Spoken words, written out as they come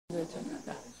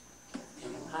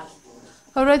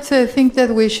All right, so I think that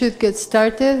we should get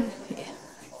started.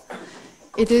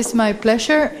 It is my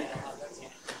pleasure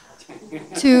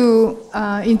to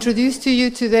introduce to you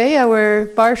today our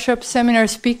Barshop seminar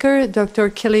speaker, Dr.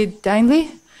 Kelly Dineley.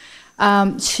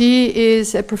 She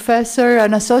is a professor,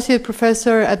 an associate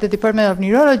professor at the Department of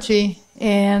Neurology,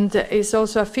 and is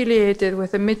also affiliated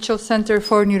with the Mitchell Center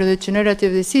for Neurodegenerative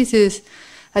Diseases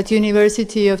at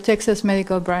University of Texas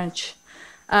Medical Branch.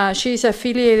 She's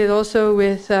affiliated also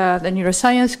with the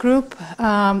neuroscience group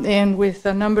and with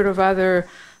a number of other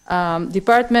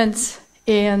departments.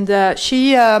 And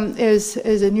she is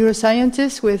a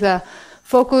neuroscientist with a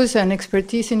focus and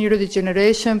expertise in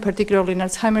neurodegeneration, particularly in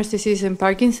Alzheimer's disease and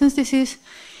Parkinson's disease,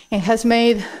 and has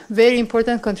made very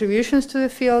important contributions to the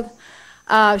field.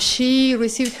 She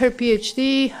received her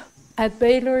PhD at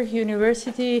Baylor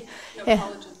University.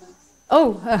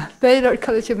 Baylor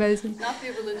College of Medicine. Not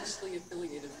the religiously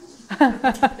affiliated.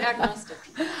 The agnostic.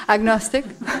 Agnostic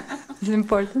is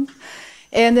important.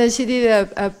 And then she did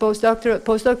a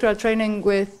postdoctoral training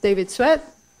with David Sweat.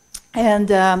 And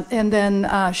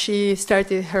then she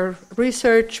started her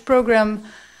research program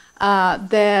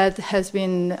that has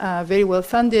been very well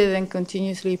funded and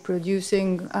continuously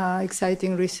producing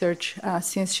exciting research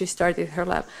since she started her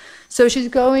lab. So she's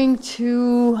going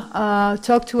to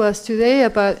talk to us today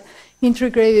about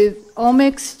integrated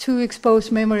omics to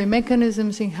expose memory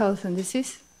mechanisms in health and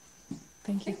disease.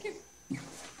 Thank you. Thank you.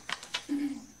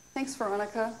 Thanks,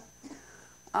 Veronica.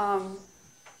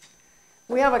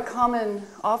 We have a common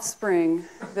offspring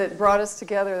that brought us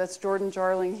together. That's Jordan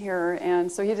Jarling here.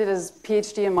 And so he did his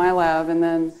PhD in my lab, and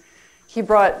then he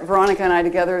brought Veronica and I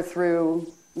together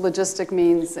through logistic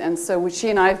means. And so she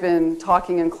and I have been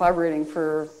talking and collaborating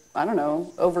for, I don't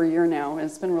know, over a year now. And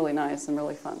it's been really nice and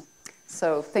really fun.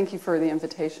 So thank you for the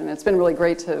invitation. It's been really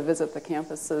great to visit the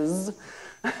campuses.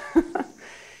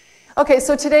 Okay,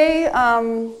 so today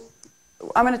I'm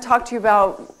going to talk to you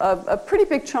about a pretty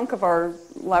big chunk of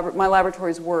my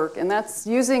laboratory's work, and that's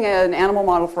using an animal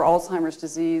model for Alzheimer's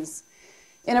disease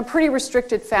in a pretty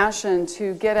restricted fashion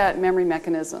to get at memory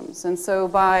mechanisms. And so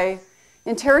by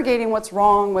interrogating what's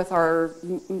wrong with our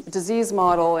disease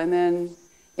model and then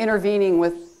intervening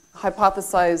with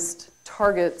hypothesized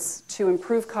targets to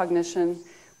improve cognition,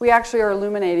 we actually are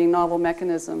illuminating novel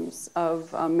mechanisms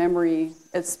of memory,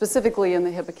 specifically in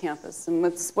the hippocampus.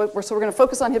 And so we're going to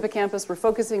focus on hippocampus. We're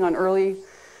focusing on early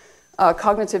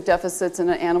cognitive deficits in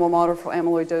an animal model for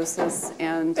amyloidosis.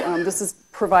 And this is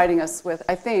providing us with,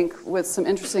 I think, with some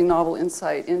interesting novel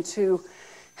insight into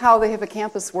how the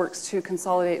hippocampus works to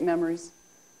consolidate memories.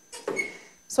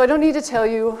 So I don't need to tell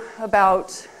you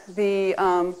about the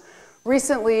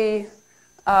recently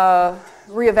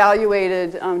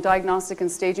reevaluated diagnostic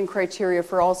and staging criteria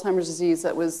for Alzheimer's disease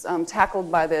that was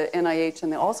tackled by the NIH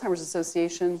and the Alzheimer's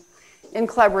Association in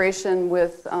collaboration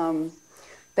with the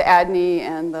ADNI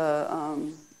and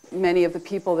the, many of the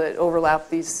people that overlap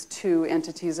these two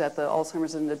entities at the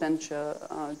Alzheimer's and Dementia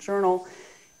Journal,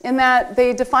 in that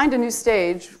they defined a new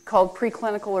stage called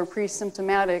preclinical or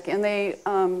pre-symptomatic, and they,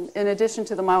 in addition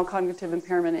to the mild cognitive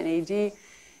impairment and AD,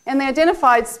 and they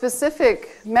identified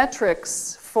specific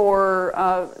metrics for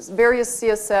various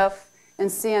CSF and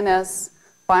CNS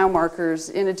biomarkers,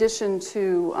 in addition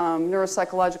to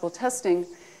neuropsychological testing,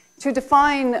 to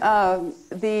define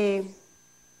the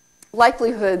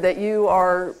likelihood that you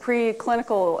are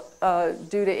preclinical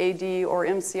due to AD or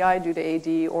MCI due to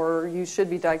AD, or you should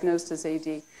be diagnosed as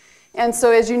AD. And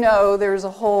so, as you know, there's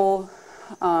a whole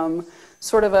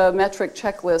sort of a metric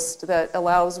checklist that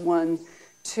allows one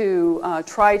to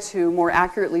try to more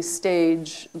accurately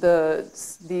stage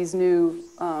these new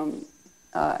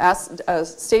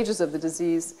stages of the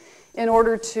disease in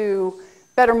order to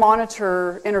better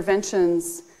monitor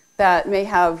interventions that may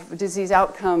have disease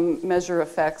outcome measure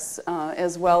effects,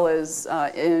 as well as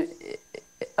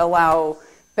allow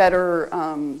better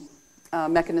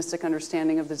mechanistic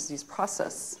understanding of the disease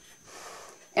process.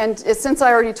 And since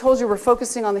I already told you we're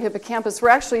focusing on the hippocampus, we're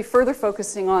actually further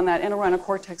focusing on that entorhinal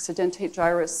cortex to dentate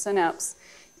gyrus synapse,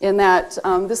 in that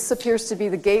this appears to be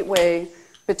the gateway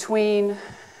between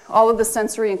all of the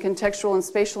sensory and contextual and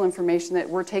spatial information that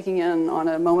we're taking in on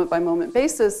a moment-by-moment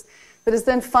basis that is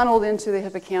then funneled into the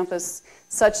hippocampus,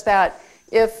 such that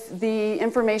if the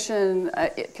information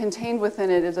contained within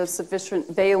it is of sufficient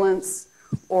valence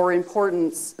or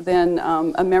importance, then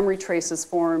a memory trace is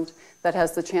formed that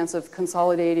has the chance of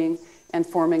consolidating and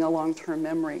forming a long-term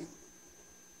memory.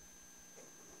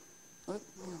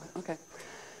 Okay.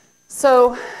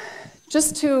 So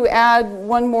just to add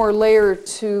one more layer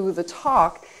to the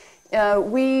talk,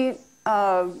 I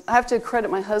have to credit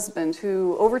my husband,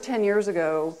 who over 10 years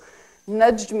ago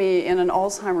nudged me in an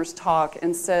Alzheimer's talk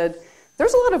and said,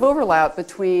 there's a lot of overlap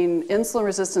between insulin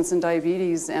resistance and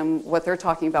diabetes and what they're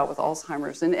talking about with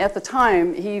Alzheimer's. And at the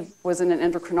time, he was in an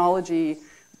endocrinology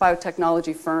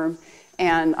biotechnology firm,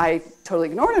 and I totally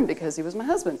ignored him because he was my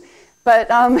husband. But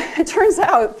it turns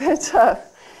out that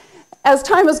as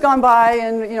time has gone by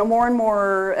and more and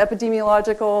more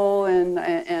epidemiological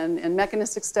and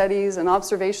mechanistic studies and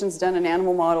observations done in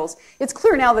animal models, it's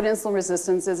clear now that insulin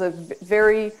resistance is a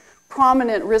very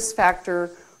prominent risk factor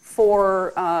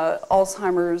for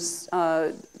Alzheimer's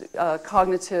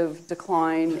cognitive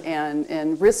decline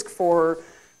and risk for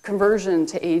conversion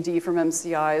to AD from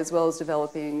MCI, as well as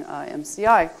developing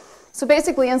MCI. So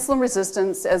basically, insulin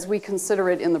resistance, as we consider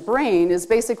it in the brain, is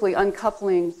basically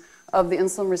uncoupling of the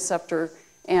insulin receptor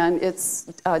and its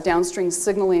downstream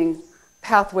signaling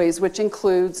pathways, which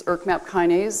includes ERK-MAP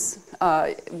kinase,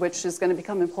 which is going to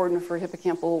become important for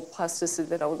hippocampal plasticity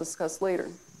that I will discuss later.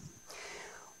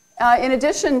 In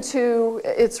addition to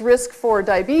its risk for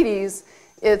diabetes,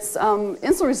 it's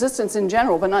insulin resistance in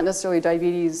general, but not necessarily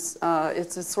diabetes.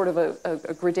 It's a sort of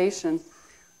a gradation.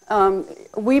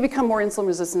 We become more insulin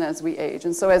resistant as we age.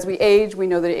 And so as we age, we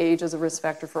know that age is a risk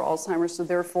factor for Alzheimer's. So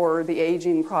therefore, the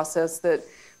aging process that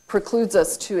precludes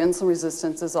us to insulin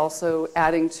resistance is also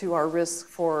adding to our risk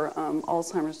for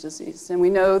Alzheimer's disease. And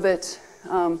we know that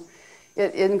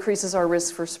it increases our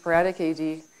risk for sporadic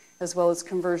AD as well as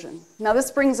conversion. Now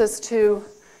this brings us to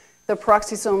the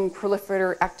peroxisome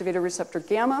proliferator activator receptor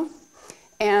gamma.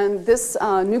 And this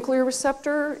nuclear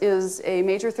receptor is a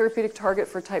major therapeutic target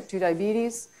for type 2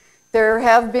 diabetes. There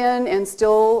have been and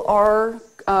still are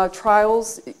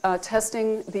trials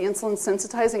testing the insulin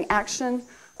sensitizing action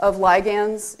of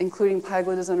ligands, including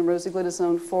pioglitazone and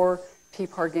rosiglitazone, for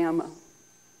PPAR gamma.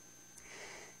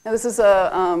 Now this is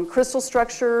a crystal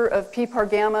structure of PPAR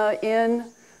gamma in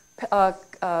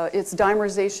its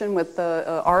dimerization with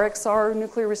the RXR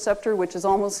nuclear receptor, which is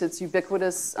almost its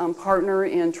ubiquitous partner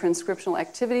in transcriptional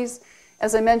activities.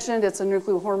 As I mentioned, it's a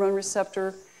nuclear hormone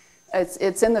receptor.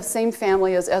 It's in the same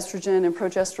family as estrogen and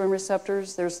progesterone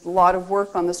receptors. There's a lot of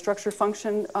work on the structure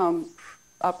function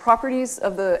properties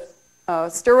of the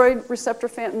steroid receptor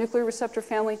nuclear receptor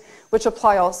family, which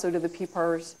apply also to the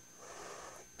PPARs.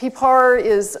 PPAR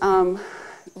is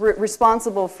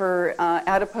responsible for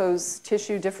adipose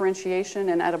tissue differentiation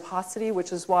and adiposity,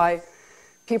 which is why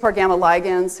PPAR gamma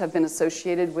ligands have been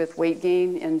associated with weight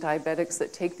gain in diabetics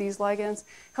that take these ligands.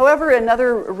 However,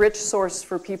 another rich source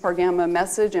for PPAR gamma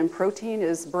message and protein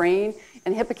is brain,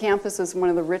 and hippocampus is one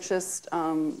of the richest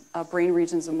brain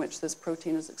regions in which this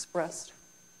protein is expressed.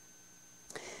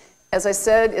 As I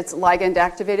said, it's ligand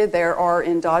activated. There are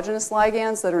endogenous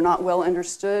ligands that are not well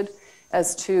understood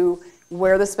as to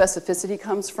where the specificity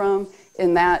comes from,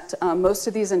 in that most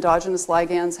of these endogenous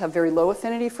ligands have very low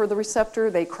affinity for the receptor.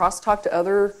 They crosstalk to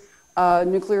other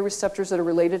nuclear receptors that are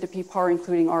related to PPAR,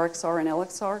 including RXR and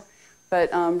LXR, but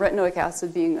retinoic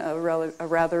acid being a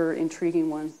rather intriguing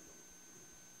one.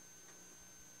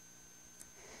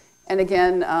 And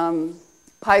again,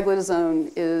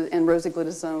 pioglitazone and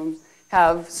rosiglitazone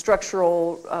have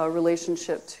structural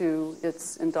relationship to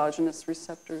its endogenous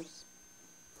receptors.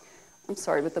 I'm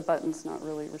sorry, but the button's not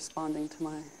really responding to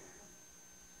my...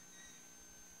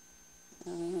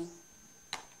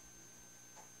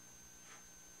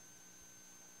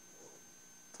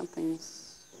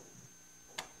 something's...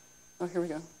 Oh, here we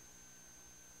go.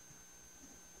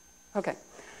 Okay.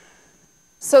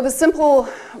 So the simple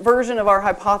version of our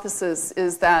hypothesis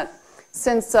is that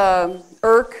since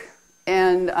ERK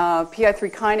and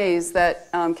PI3 kinase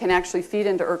that can actually feed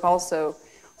into ERK also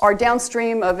are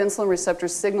downstream of insulin receptor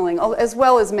signaling, as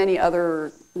well as many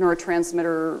other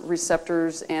neurotransmitter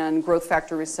receptors and growth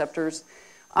factor receptors.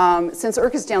 Since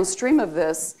ERK is downstream of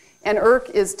this, and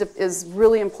ERK is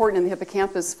really important in the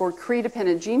hippocampus for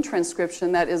Cre-dependent gene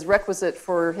transcription that is requisite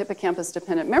for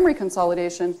hippocampus-dependent memory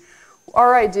consolidation,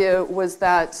 our idea was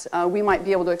that we might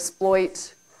be able to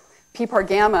exploit PPAR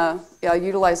gamma,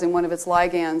 utilizing one of its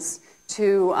ligands,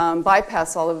 to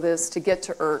bypass all of this to get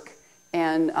to ERK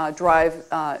and drive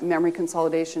memory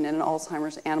consolidation in an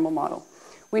Alzheimer's animal model.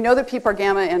 We know that PPAR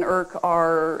gamma and ERK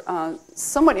are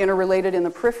somewhat interrelated in the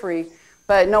periphery,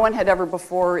 but no one had ever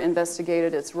before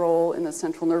investigated its role in the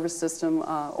central nervous system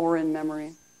or in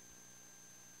memory.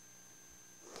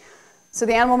 So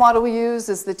the animal model we use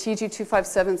is the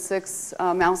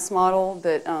TG2576 mouse model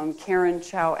that Karen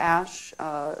Chow-Ash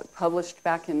published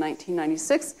back in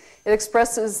 1996. It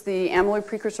expresses the amyloid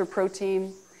precursor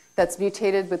protein that's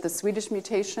mutated with the Swedish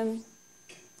mutation.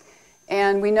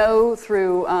 And we know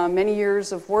through many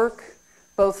years of work,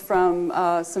 both from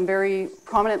some very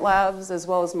prominent labs as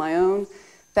well as my own,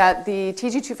 that the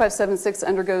TG2576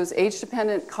 undergoes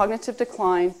age-dependent cognitive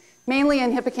decline, mainly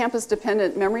in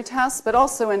hippocampus-dependent memory tasks, but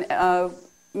also in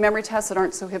memory tasks that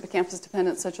aren't so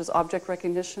hippocampus-dependent, such as object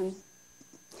recognition.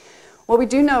 What we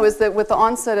do know is that with the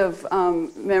onset of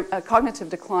cognitive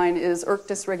decline is ERK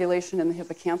dysregulation in the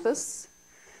hippocampus.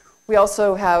 We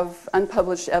also have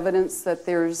unpublished evidence that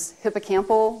there's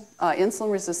hippocampal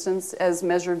insulin resistance as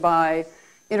measured by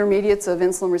intermediates of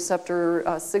insulin receptor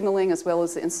signaling as well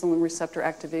as the insulin receptor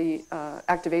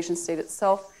activation state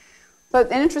itself. But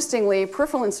interestingly,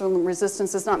 peripheral insulin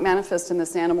resistance does not manifest in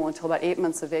this animal until about 8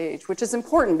 months of age, which is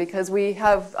important because we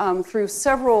have, through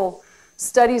several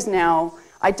studies now,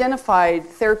 identified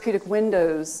therapeutic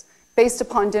windows based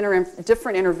upon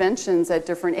different interventions at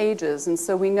different ages. And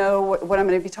so we know what I'm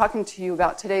going to be talking to you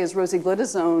about today is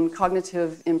rosiglitazone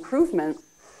cognitive improvement.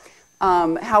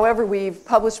 However, we've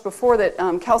published before that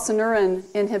calcineurin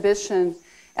inhibition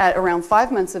at around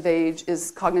 5 months of age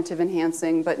is cognitive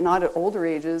enhancing, but not at older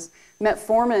ages.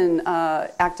 Metformin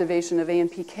activation of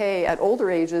AMPK at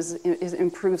older ages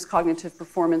improves cognitive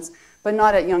performance, but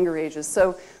not at younger ages.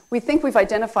 So we think we've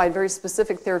identified very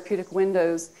specific therapeutic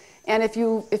windows. And if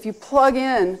you plug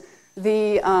in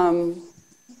the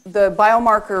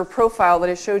biomarker profile that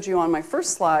I showed you on my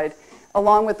first slide,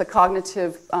 along with the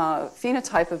cognitive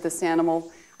phenotype of this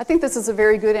animal, I think this is a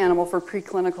very good animal for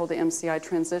preclinical to MCI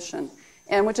transition,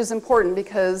 and which is important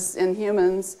because in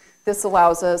humans, this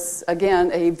allows us,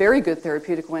 again, a very good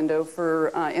therapeutic window for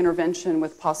intervention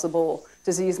with possible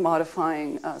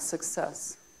disease-modifying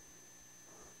success.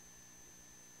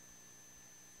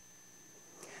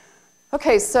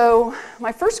 Okay, so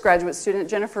my first graduate student,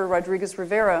 Jennifer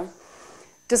Rodriguez-Rivera,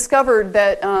 discovered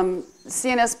that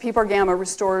CNS PPAR gamma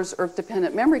restores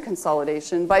ERK-dependent memory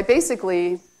consolidation by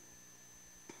basically,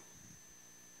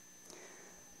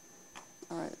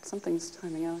 all right, something's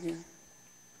timing out here,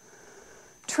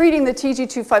 treating the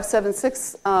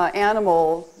TG2576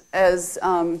 animal as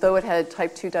though it had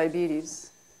type 2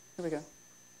 diabetes. Here we go.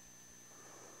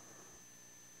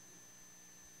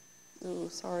 Oh,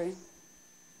 sorry.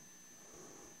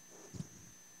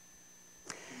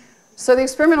 So the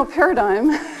experimental paradigm,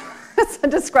 as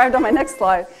described on my next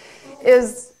slide,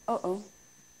 is, all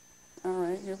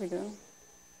right, here we go.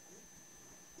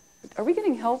 Are we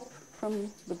getting help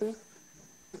from the booth?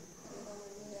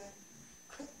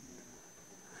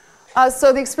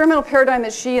 So the experimental paradigm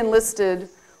that she enlisted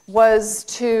was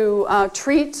to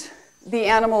treat the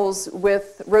animals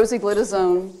with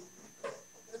rosiglitazone.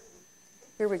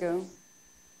 Here we go.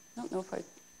 I don't know if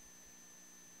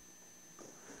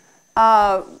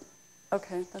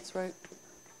okay, that's right.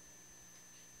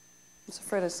 I'm so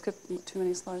afraid I skipped too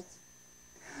many slides.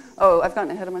 Oh, I've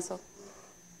gotten ahead of myself.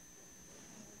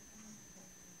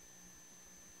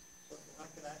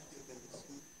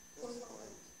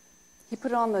 He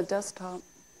put it on the desktop.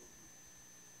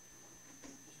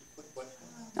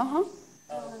 Uh-huh.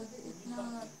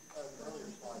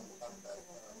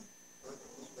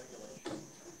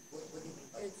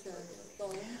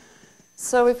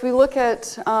 So if we look at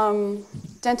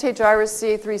dentate gyrus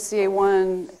CA3,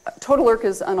 CA1, total ERK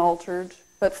is unaltered,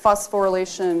 but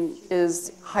phosphorylation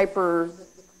is hyper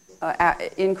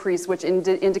increase, which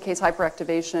indicates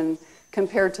hyperactivation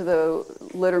compared to the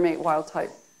littermate wild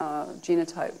type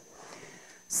genotype.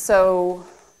 So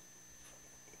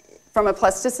from a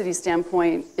plasticity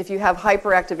standpoint, if you have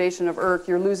hyperactivation of ERK,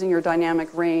 you're losing your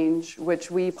dynamic range, which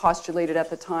we postulated at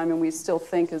the time and we still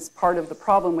think is part of the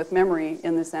problem with memory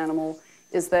in this animal,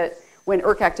 is that when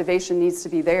ERK activation needs to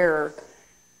be there,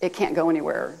 it can't go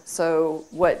anywhere. So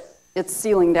what it's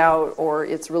ceilinged out, or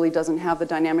it really doesn't have the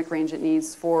dynamic range it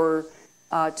needs for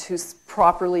to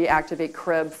properly activate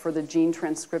CREB for the gene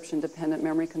transcription dependent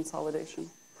memory consolidation.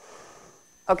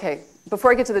 Okay,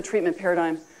 before I get to the treatment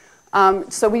paradigm,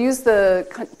 so we use the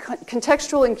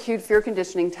contextual and cued fear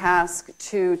conditioning task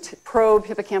to probe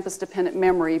hippocampus dependent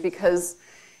memory, because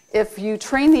if you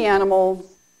train the animal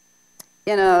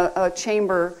in a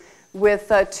chamber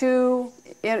with two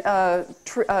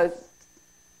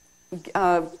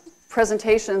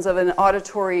presentations of an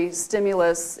auditory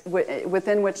stimulus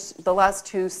within which the last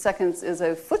 2 seconds is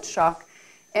a foot shock,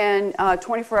 and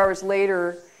 24 hours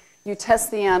later you test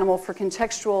the animal for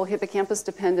contextual hippocampus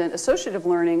dependent associative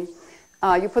learning,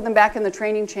 you put them back in the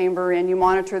training chamber and you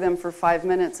monitor them for 5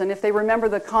 minutes, and if they remember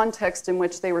the context in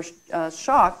which they were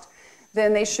shocked,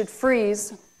 then they should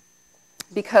freeze,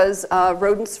 because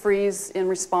rodents freeze in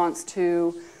response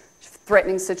to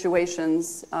threatening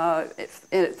situations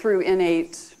through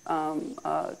innate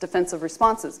defensive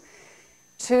responses.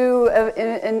 To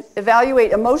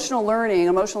evaluate emotional learning,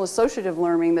 emotional associative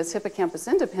learning that's hippocampus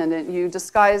independent, you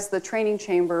disguise the training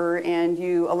chamber and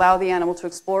you allow the animal to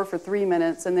explore for 3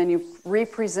 minutes, and then you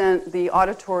represent the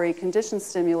auditory condition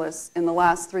stimulus in the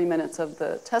last 3 minutes of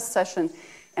the test session,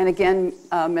 and again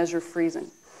measure freezing.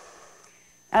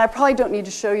 And I probably don't need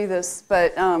to show you this,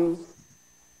 but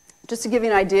just to give you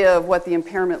an idea of what the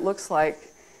impairment looks like,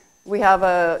 we have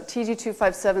a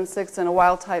TG2576 and a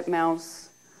wild-type mouse.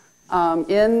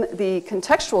 In the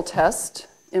contextual test,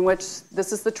 in which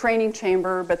this is the training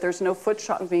chamber, but there's no foot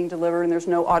shock being delivered and there's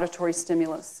no auditory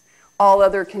stimulus. All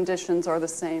other conditions are the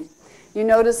same. You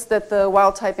notice that the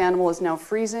wild-type animal is now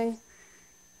freezing,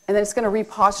 and then it's going to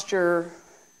reposture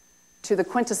to the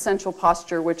quintessential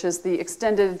posture, which is the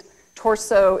extended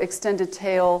torso, extended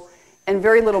tail, and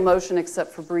very little motion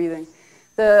except for breathing.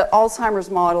 The Alzheimer's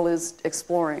model is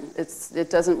exploring. It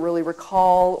doesn't really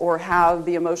recall or have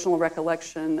the emotional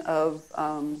recollection of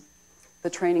the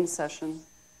training session.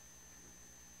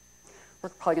 We're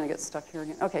probably going to get stuck here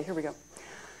again. Okay, here we go.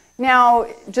 Now,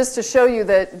 just to show you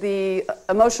that the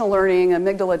emotional learning,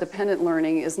 amygdala-dependent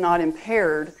learning, is not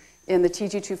impaired in the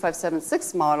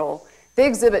TG2576 model, they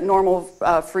exhibit normal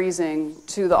freezing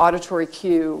to the auditory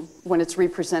cue when it's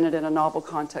represented in a novel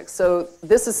context. So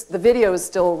the video is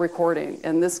still recording,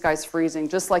 and this guy's freezing,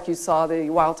 just like you saw the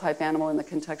wild-type animal in the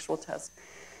contextual test.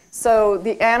 So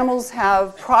the animals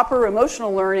have proper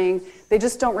emotional learning. They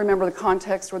just don't remember the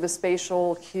context or the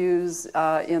spatial cues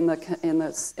from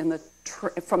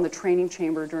the training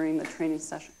chamber during the training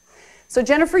session. So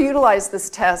Jennifer utilized this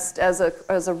test as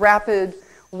a rapid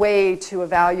way to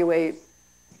evaluate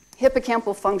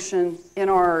hippocampal function in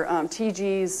our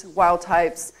TGs, wild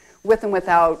types, with and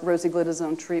without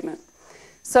rosiglitazone treatment.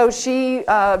 So she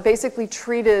basically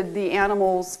treated the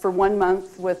animals for 1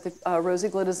 month with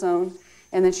rosiglitazone,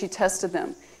 and then she tested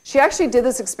them. She actually did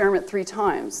this experiment 3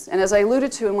 times, and as I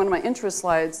alluded to in one of my intro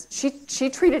slides, she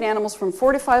treated animals from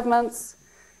 4 to 5 months,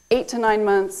 8 to 9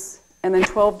 months, and then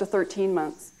 12 to 13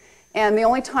 months. And the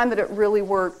only time that it really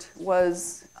worked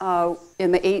was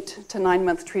in the 8 to 9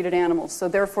 month treated animals, so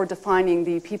therefore defining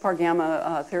the PPAR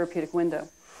gamma therapeutic window.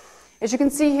 As you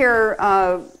can see here,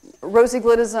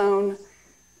 rosiglitazone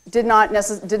did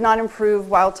not improve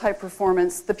wild type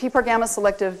performance. The PPAR gamma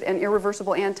selective and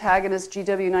irreversible antagonist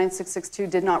GW9662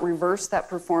 did not reverse that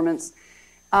performance.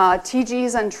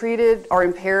 TGs untreated are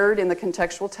impaired in the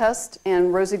contextual test,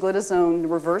 and rosiglitazone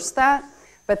reversed that.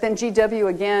 But then GW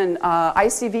again,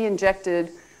 ICV injected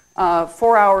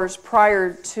 4 hours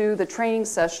prior to the training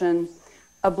session,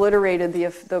 obliterated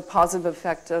the positive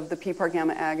effect of the PPAR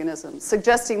gamma agonism,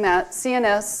 suggesting that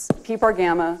CNS PPAR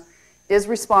gamma is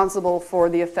responsible for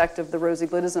the effect of the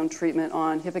rosiglitazone treatment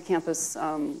on hippocampus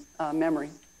memory.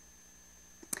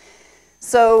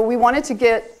 So we wanted to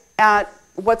get at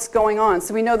what's going on.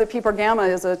 So we know that PPAR gamma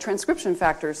is a transcription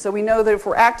factor. So we know that if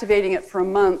we're activating it for a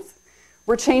month,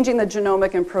 we're changing the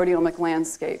genomic and proteomic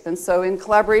landscape. And so in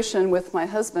collaboration with my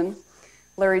husband,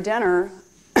 Larry Denner,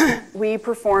 we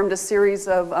performed a series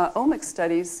of Omics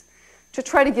studies to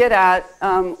try to get at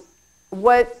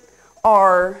what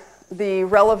are the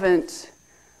relevant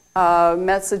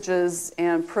messages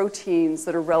and proteins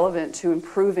that are relevant to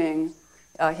improving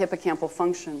hippocampal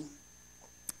function.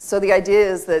 So the idea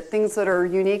is that things that are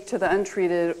unique to the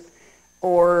untreated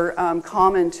or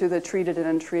common to the treated and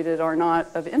untreated are not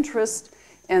of interest,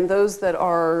 and those that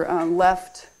are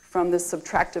left from this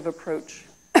subtractive approach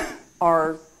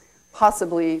are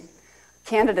possibly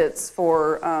candidates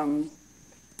for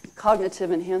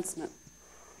cognitive enhancement.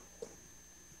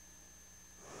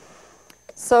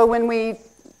 So when we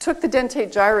took the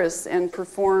dentate gyrus and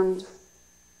performed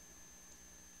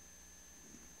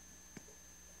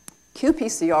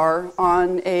qPCR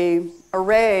on an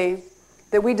array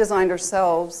that we designed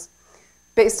ourselves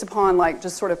based upon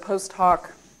just sort of post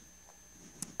hoc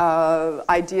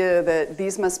idea that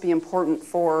these must be important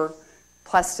for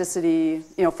plasticity,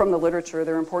 from the literature,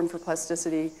 they're important for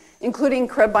plasticity, including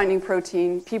Krebs binding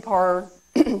protein, PPAR,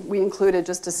 we included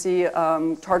just to see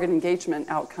target engagement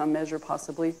outcome measure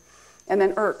possibly, and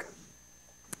then ERK.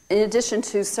 In addition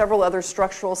to several other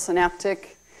structural,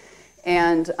 synaptic,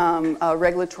 and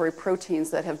regulatory proteins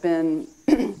that have been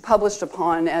published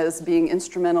upon as being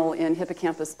instrumental in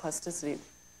hippocampus plasticity.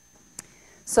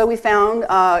 So we found,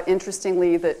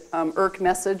 interestingly, that ERK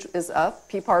message is up,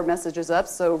 PPAR message is up,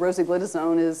 so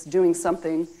rosiglitazone is doing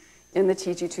something in the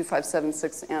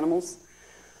TG2576 animals.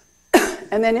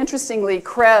 And then interestingly,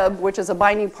 Krebs, which is a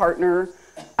binding partner,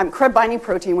 Krebs binding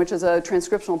protein, which is a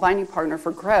transcriptional binding partner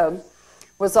for Krebs,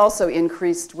 was also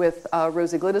increased with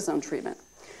rosiglitazone treatment.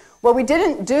 What we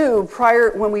didn't do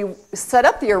prior, when we set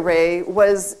up the array,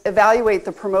 was evaluate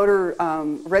the promoter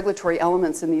regulatory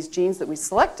elements in these genes that we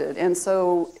selected. And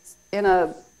so in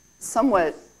a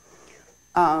somewhat,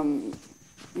 you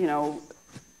know,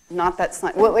 not that,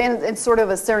 well, in sort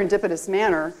of a serendipitous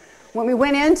manner, when we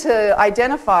went in to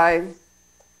identify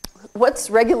what's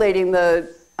regulating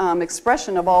the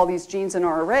expression of all these genes in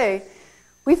our array,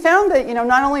 we found that, you know,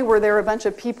 not only were there a bunch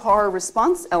of PPAR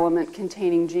response element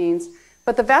containing genes,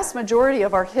 but the vast majority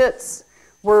of our hits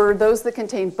were those that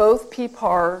contained both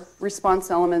PPAR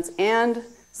response elements and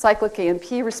cyclic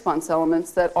AMP response elements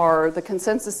that are the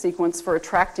consensus sequence for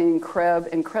attracting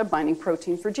CREB and CREB binding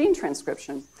protein for gene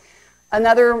transcription.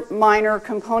 Another minor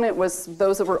component was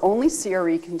those that were only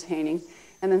CRE containing,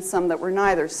 and then some that were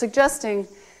neither, suggesting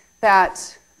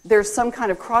that there's some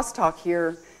kind of crosstalk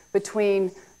here between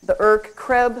the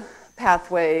ERK-CREB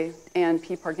pathway and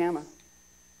PPAR gamma.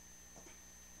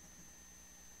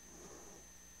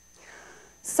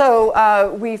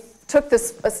 So we took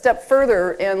this a step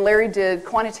further, and Larry did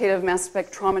quantitative mass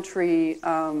spectrometry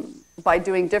by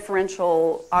doing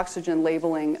differential oxygen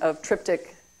labeling of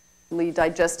triptychally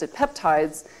digested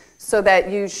peptides so that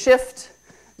you shift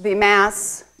the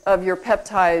mass of your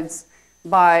peptides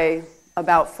by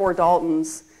about 4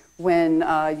 Daltons when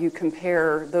you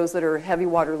compare those that are heavy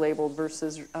water labeled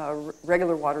versus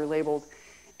regular water labeled.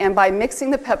 And by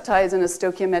mixing the peptides in a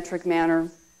stoichiometric manner,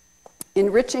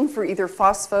 enriching for either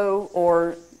phospho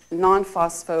or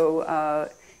non-phospho,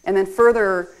 and then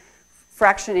further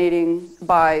fractionating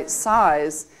by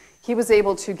size, he was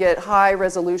able to get high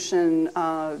resolution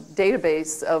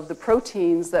database of the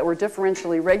proteins that were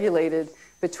differentially regulated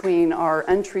between our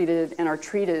untreated and our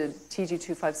treated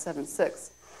TG2576.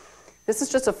 This is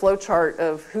just a flow chart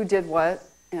of who did what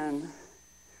and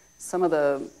some of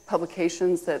the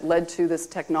publications that led to this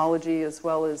technology as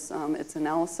well as its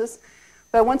analysis.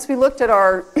 But once we looked at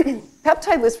our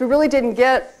peptide list, we really didn't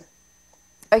get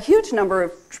a huge number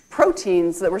of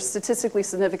proteins that were statistically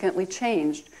significantly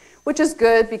changed, which is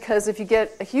good because if you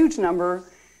get a huge number,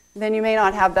 then you may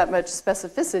not have that much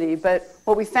specificity. But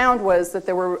what we found was that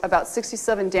there were about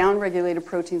 67 down-regulated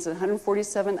proteins and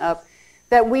 147 up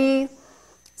that we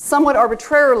somewhat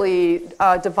arbitrarily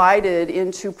divided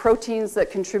into proteins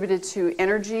that contributed to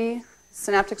energy,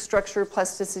 synaptic structure,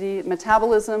 plasticity,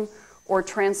 metabolism, or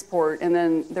transport. And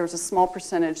then there was a small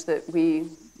percentage that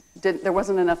there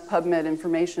wasn't enough PubMed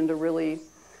information to really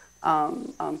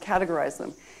categorize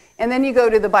them. And then you go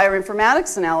to the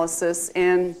bioinformatics analysis,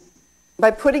 and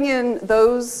by putting in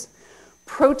those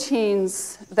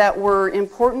proteins that were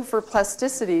important for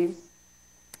plasticity,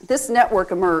 this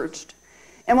network emerged.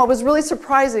 And what was really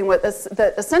surprising,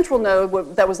 that a central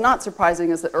node, that was not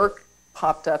surprising is that ERK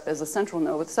popped up as a central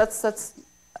node. That's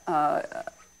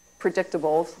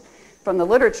predictable from the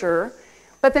literature.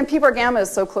 But then PPAR gamma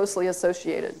is so closely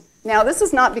associated. Now, this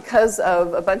is not because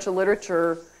of a bunch of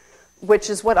literature, which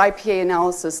is what IPA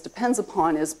analysis depends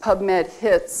upon, is PubMed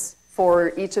hits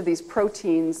for each of these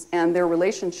proteins and their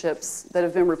relationships that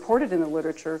have been reported in the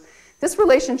literature. This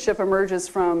relationship emerges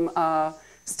from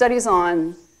studies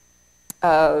on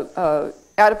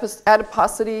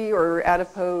adiposity or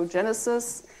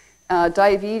adipogenesis,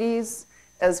 diabetes,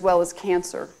 as well as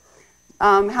cancer.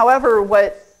 However,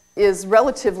 what is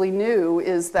relatively new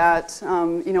is that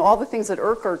you know, all the things that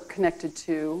ERK are connected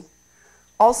to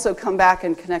also come back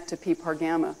and connect to PPAR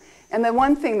gamma. And the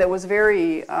one thing that was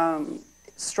very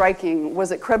striking was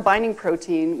that CREB binding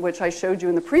protein, which I showed you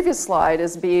in the previous slide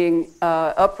as being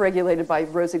upregulated by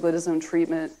rosiglitazone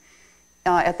treatment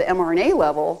at the mRNA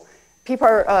level,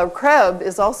 CREB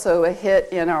is also a hit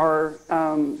in our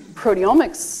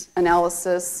proteomics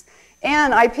analysis,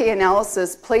 and IPA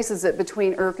analysis places it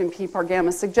between ERK and PPAR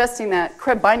gamma, suggesting that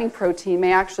CREB binding protein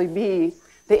may actually be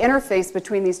the interface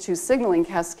between these two signaling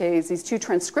cascades, these two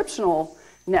transcriptional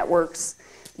networks,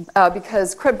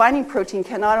 because CREB binding protein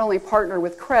can not only partner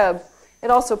with CREB, it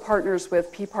also partners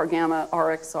with PPAR gamma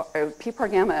RXR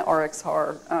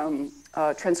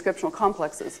transcriptional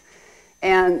complexes.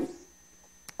 And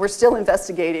we're still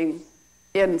investigating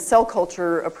in cell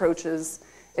culture approaches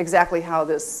exactly how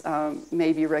this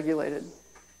may be regulated.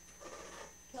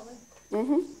 Kelly?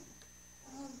 Mm-hmm.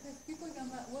 PPAR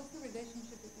gamma, what's the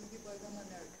relationship between PPAR gamma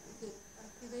and ERK? Is it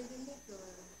activating it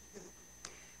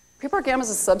or? PPAR gamma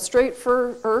is a substrate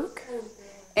for ERK,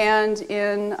 and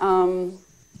in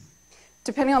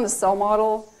depending on the cell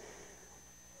model,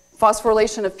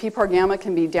 phosphorylation of PPAR gamma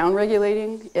can be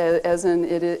downregulating, as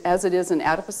it is in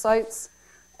adipocytes.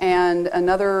 And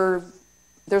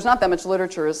there's not that much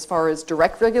literature as far as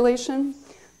direct regulation,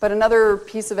 but another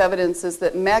piece of evidence is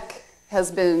that MEK has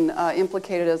been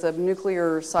implicated as a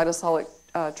nuclear cytosolic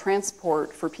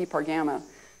transport for PPAR gamma.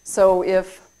 So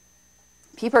if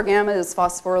PPAR gamma is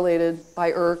phosphorylated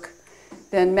by ERK,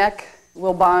 then MEK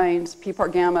will bind PPAR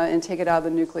gamma and take it out of the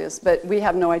nucleus. But we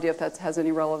have no idea if that has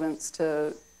any relevance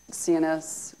to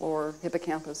CNS or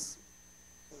hippocampus.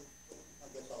 I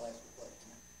guess I'll ask a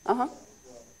question. Uh-huh.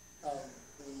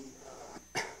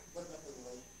 What about the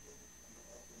relationship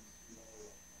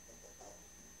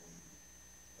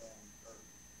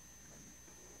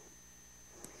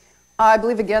between I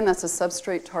believe, again, that's a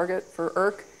substrate target for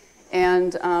ERK.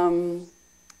 And,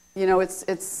 you know,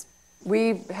 it's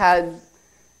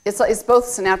both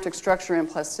synaptic structure and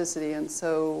plasticity. And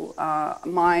so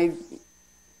my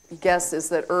guess is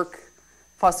that ERK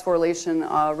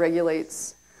phosphorylation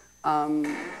regulates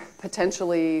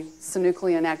potentially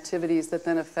synuclein activities that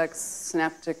then affects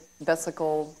synaptic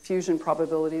vesicle fusion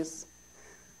probabilities.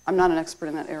 I'm not an expert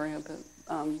in that area, but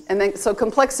and then so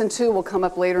complexin 2 will come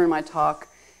up later in my talk.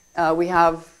 We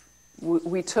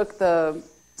took the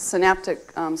synaptic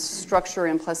structure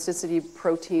and plasticity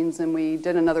proteins, and we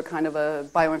did another kind of a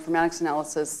bioinformatics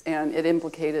analysis, and it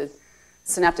implicated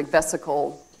synaptic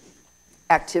vesicle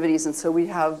activities. And so we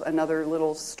have another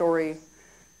little story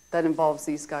that involves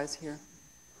these guys here.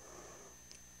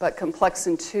 But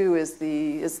complexin 2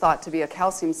 is thought to be a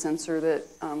calcium sensor that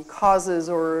causes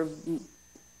or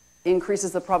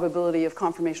increases the probability of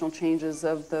conformational changes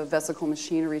of the vesicle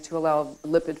machinery to allow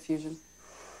lipid fusion.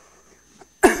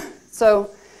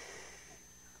 So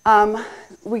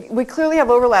we clearly have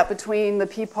overlap between the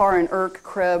PPAR and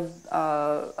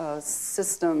ERK-CREB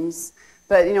systems,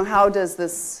 but you know, how does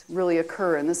this really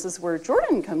occur? And this is where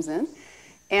Jordan comes in.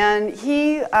 And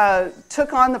he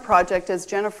took on the project as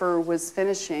Jennifer was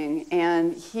finishing,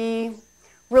 and he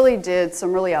really did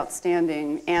some really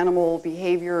outstanding animal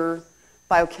behavior,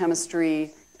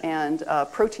 biochemistry, and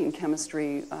protein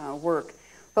chemistry work.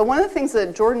 But one of the things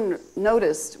that Jordan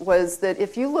noticed was that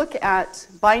if you look at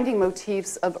binding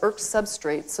motifs of ERK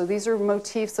substrates, so these are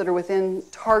motifs that are within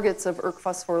targets of ERK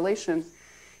phosphorylation,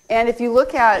 and if you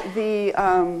look at the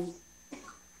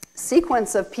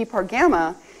sequence of PPAR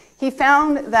gamma, he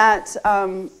found that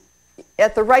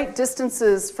at the right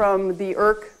distances from the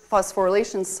ERK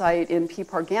phosphorylation site in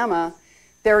PPAR gamma,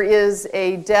 there is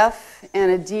a DEF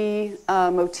and a D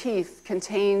motif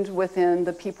contained within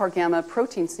the PPAR gamma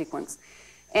protein sequence.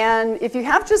 And if you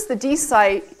have just the D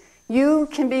site, you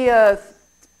can be a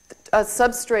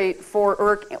substrate for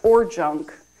ERK or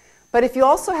junk. But if you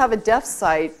also have a DEF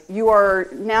site, you are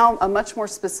now a much more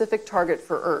specific target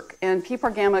for ERK. And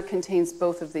PPAR gamma contains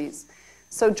both of these.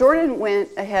 So Jordan went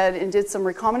ahead and did some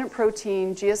recombinant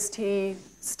protein GST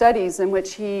studies in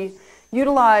which he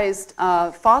utilized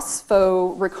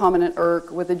phospho-recombinant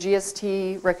ERK with a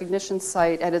GST recognition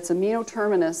site at its amino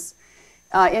terminus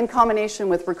in combination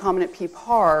with recombinant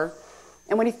PPAR.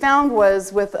 And what he found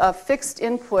was with a fixed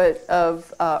input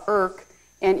of ERK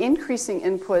and increasing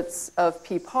inputs of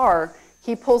PPAR,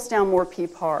 he pulls down more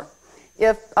PPAR.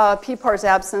 If PPAR is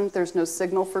absent, there's no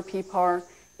signal for PPAR.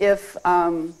 If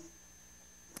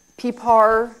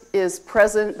PPAR is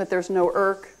present, but there's no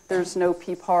ERK, there's no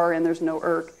PPAR, and there's no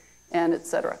ERK, and et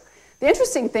cetera. The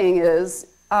interesting thing is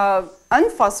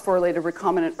unphosphorylated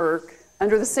recombinant ERK,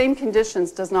 under the same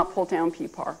conditions, does not pull down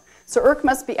PPAR. So ERK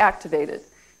must be activated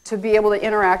to be able to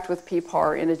interact with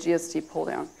PPAR in a GST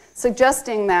pull-down,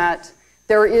 suggesting that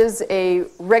there is a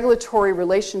regulatory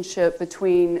relationship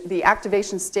between the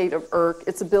activation state of ERK,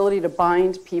 its ability to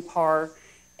bind PPAR,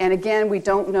 and again, we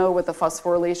don't know what the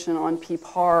phosphorylation on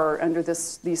PPAR under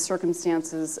these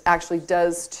circumstances actually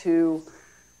does to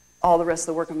all the rest of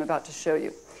the work I'm about to show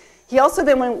you. He also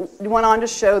then went on to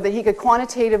show that he could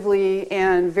quantitatively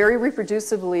and very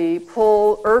reproducibly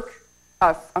pull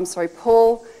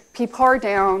PPAR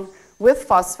down with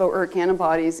phospho-ERK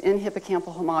antibodies in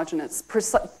hippocampal homogenates,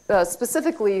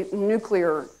 specifically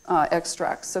nuclear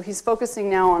extracts. So he's focusing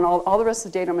now on all the rest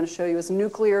of the data I'm going to show you is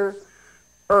nuclear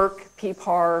ERK,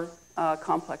 PPAR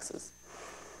complexes.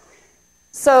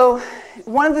 So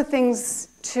one of the things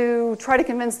to try to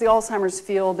convince the Alzheimer's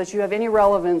field that you have any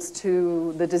relevance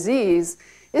to the disease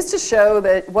is to show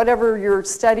that whatever you're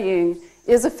studying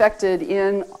is affected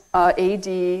in AD,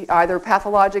 either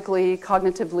pathologically,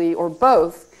 cognitively, or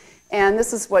both. And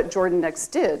this is what Jordan next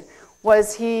did,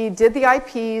 was he did the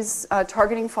IPs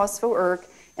targeting phospho-ERK,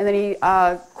 and then he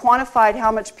quantified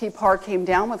how much PPAR came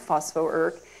down with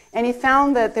phospho-ERK. And he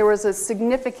found that there was a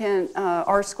significant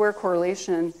R-square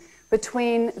correlation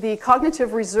between the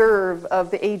cognitive reserve of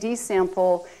the AD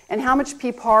sample and how much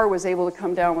PPAR was able to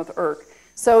come down with ERK.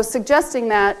 So suggesting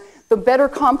that the better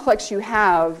complex you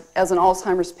have as an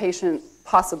Alzheimer's patient,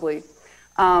 possibly,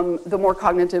 the more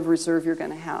cognitive reserve you're going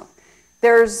to have.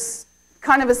 There's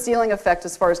kind of a ceiling effect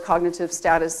as far as cognitive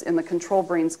status in the control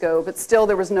brains go, but still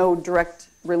there was no direct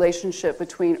relationship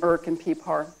between ERK and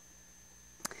PPAR.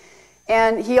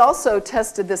 And he also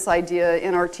tested this idea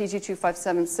in our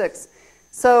TG2576.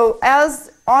 So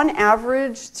as on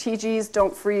average, TGs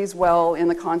don't freeze well in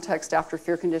the context after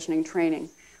fear conditioning training.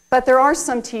 But there are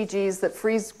some TGs that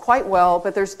freeze quite well,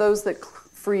 but there's those that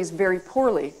freeze very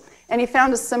poorly. And he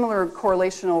found a similar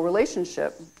correlational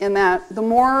relationship in that the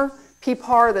more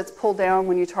PPAR that's pulled down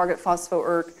when you target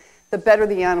phospho-ERK, the better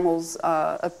the animals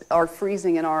are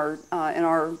freezing in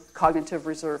our cognitive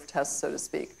reserve tests, so to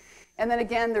speak. And then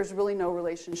again, there's really no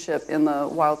relationship in the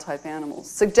wild-type animals,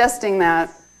 suggesting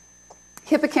that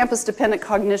hippocampus-dependent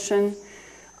cognition,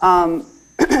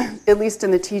 at least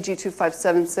in the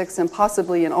TG2576 and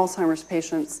possibly in Alzheimer's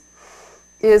patients,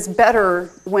 is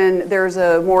better when there's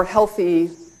a more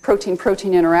healthy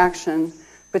protein-protein interaction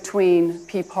between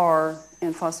PPAR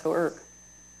and phospho-ERK.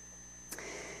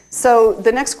 So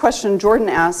the next question Jordan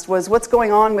asked was, what's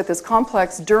going on with this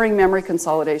complex during memory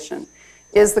consolidation?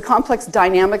 Is the complex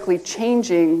dynamically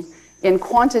changing in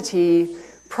quantity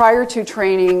prior to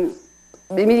training,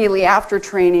 immediately after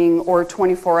training, or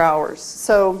 24 hours?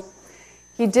 So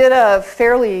he did a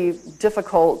fairly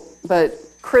difficult but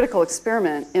critical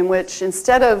experiment in which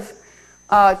instead of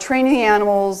training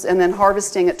animals and then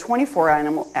harvesting at 24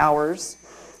 hours,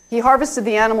 he harvested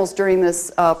the animals during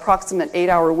this approximate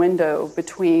 8-hour window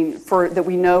that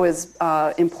we know is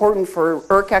important for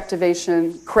ERK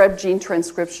activation, CREB gene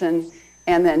transcription,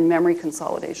 and then memory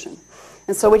consolidation.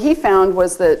 And so what he found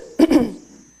was that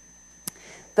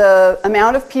the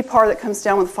amount of PPAR that comes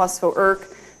down with phospho-ERK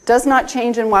does not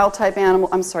change in wild-type animal.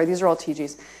 I'm sorry, these are all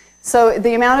TGs. So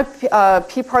the amount of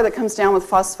PPAR that comes down with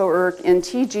phospho-ERK in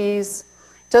TGs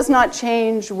does not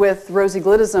change with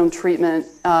rosiglitazone treatment.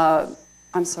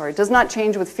 Does not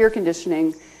change with fear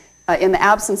conditioning in the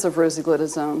absence of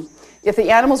rosiglitazone. If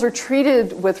the animals are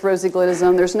treated with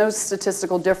rosiglitazone, there's no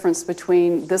statistical difference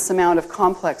between this amount of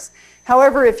complex.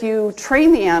 However, if you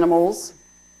train the animals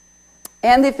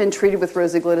and they've been treated with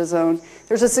rosiglitazone,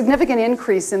 there's a significant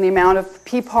increase in the amount of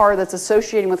PPAR that's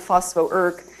associating with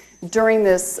phospho-ERK during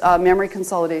this memory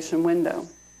consolidation window.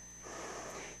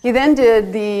 He then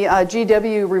did the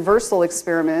GW reversal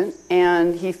experiment,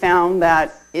 and he found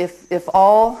that if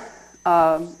all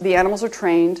the animals are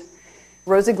trained,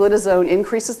 rosiglitazone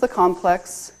increases the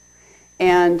complex,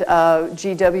 and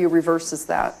GW reverses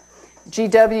that.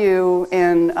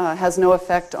 GW has no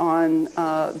effect on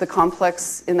the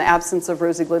complex in the absence of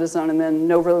rosiglitazone, and then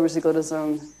no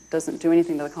rosiglitazone doesn't do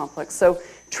anything to the complex. So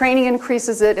training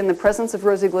increases it in the presence of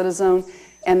rosiglitazone,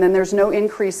 and then there's no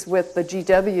increase with the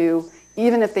GW,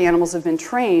 even if the animals have been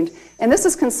trained. And this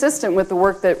is consistent with the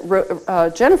work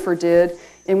that Jennifer did,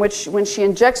 in which when she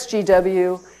injects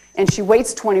GW and she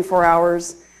waits 24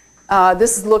 hours,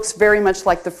 this looks very much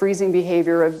like the freezing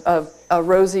behavior of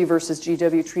Rosie versus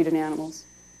GW-treated animals.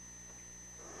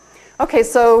 Okay,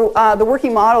 so the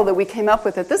working model that we came up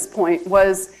with at this point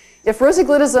was if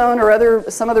rosiglitazone or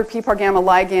some other PPAR gamma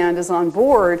ligand is on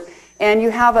board and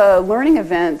you have a learning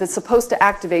event that's supposed to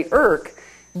activate ERK,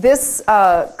 this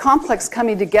complex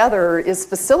coming together is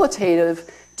facilitative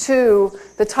to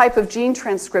the type of gene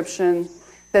transcription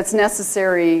that's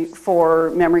necessary for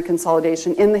memory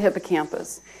consolidation in the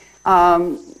hippocampus.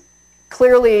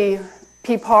 Clearly,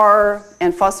 PPAR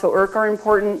and phospho-ERK are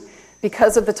important.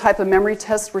 Because of the type of memory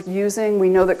tests we're using, we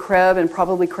know that CREB and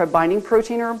probably CREB binding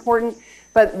protein are important,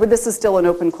 but this is still an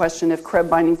open question if CREB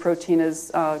binding protein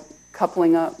is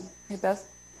coupling up. Hey, Beth?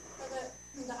 So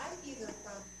the IPs are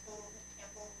from total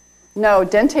hippocampal? No,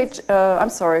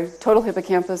 dentate, total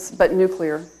hippocampus, but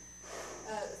nuclear.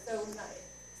 So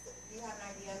do you have an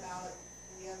idea about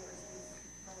glia versus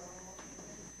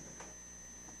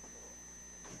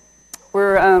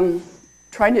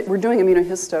neuronal? We're doing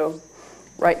immunohisto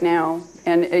right now,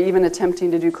 and even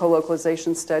attempting to do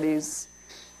co-localization studies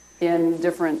in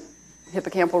different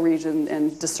hippocampal region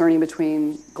and discerning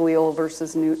between glial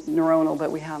versus neuronal,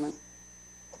 but we haven't.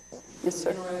 Yes,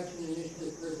 sir.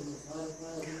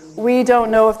 We don't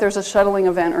know if there's a shuttling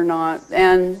event or not,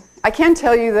 and I can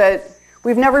tell you that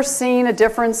we've never seen a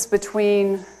difference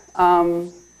between.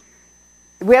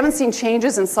 We haven't seen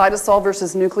changes in cytosol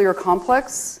versus nuclear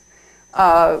complex.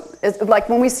 Like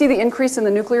when we see the increase in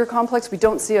the nuclear complex, we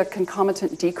don't see a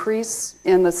concomitant decrease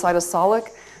in the cytosolic,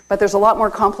 but there's a lot more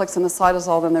complex in the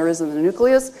cytosol than there is in the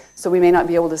nucleus, so we may not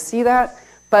be able to see that,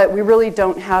 but we really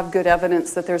don't have good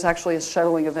evidence that there's actually a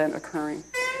shuttling event occurring.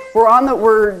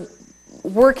 We're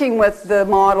working with the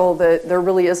model that there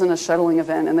really isn't a shuttling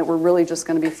event and that we're really just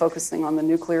going to be focusing on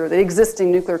the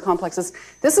existing nuclear complexes.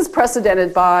 This is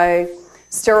precedented by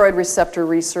steroid receptor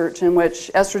research in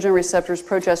which estrogen receptors,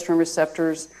 progesterone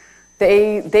receptors,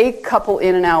 they couple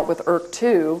in and out with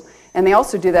ERK2, and they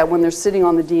also do that when they're sitting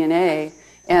on the DNA,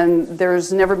 and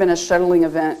there's never been a shuttling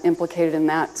event implicated in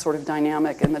that sort of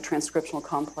dynamic in the transcriptional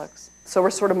complex. So we're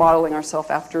sort of modeling ourselves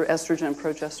after estrogen and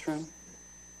progesterone.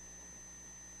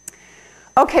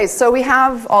 Okay, so we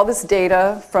have all this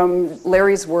data from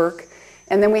Larry's work,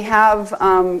 and then we have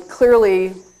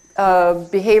clearly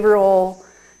behavioral,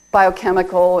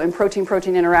 biochemical, and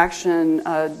protein-protein interaction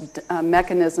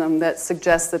mechanism that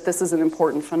suggests that this is an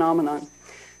important phenomenon.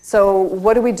 So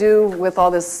what do we do with all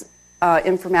this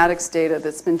informatics data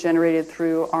that's been generated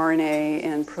through RNA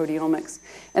and proteomics?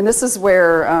 And this is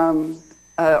where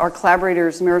our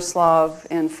collaborators Miroslav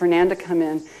and Fernanda come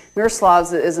in.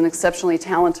 Miroslav is an exceptionally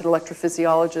talented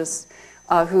electrophysiologist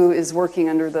who is working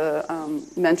under the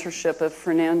mentorship of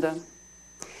Fernanda.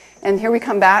 And here we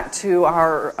come back to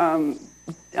our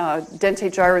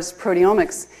dentate gyrus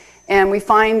proteomics, and we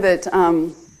find that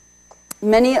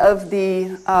many of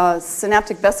the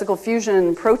synaptic vesicle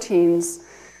fusion proteins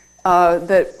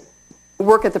that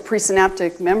work at the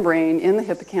presynaptic membrane in the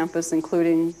hippocampus,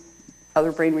 including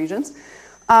other brain regions,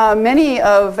 many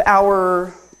of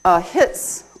our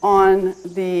hits on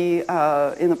the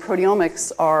in the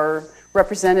proteomics are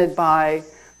represented by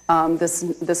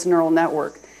this neural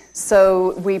network.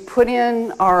 So we put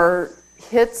in our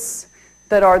hits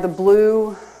that are the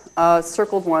blue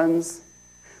circled ones,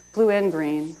 blue and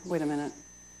green. Wait a minute,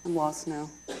 I'm lost now.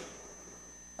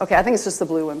 Okay, I think it's just the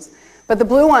blue ones. But the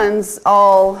blue ones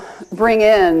all bring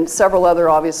in several other,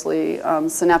 obviously,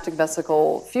 synaptic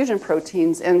vesicle fusion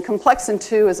proteins, and complexin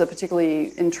 2 is a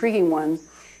particularly intriguing one.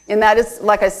 In that, it's,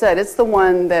 like I said, it's the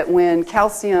one that when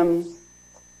calcium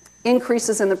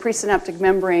increases in the presynaptic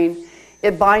membrane,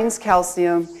 it binds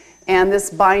calcium, and this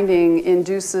binding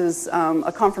induces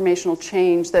a conformational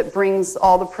change that brings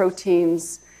all the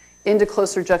proteins into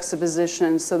closer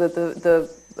juxtaposition so that the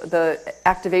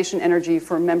activation energy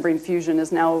for membrane fusion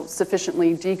is now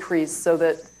sufficiently decreased so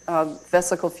that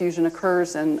vesicle fusion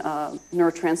occurs and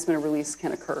neurotransmitter release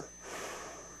can occur.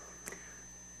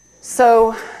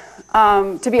 So,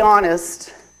 to be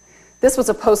honest, this was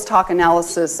a post-hoc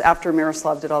analysis after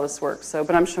Miroslav did all this work,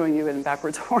 but I'm showing you it in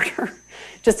backwards order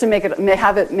just to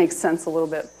have it make sense a little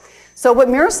bit. So what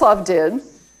Miroslav did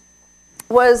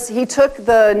was he took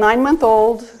the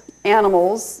 9-month-old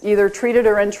animals, either treated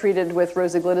or untreated with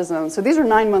rosiglitazone. So these are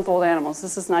 9-month-old animals.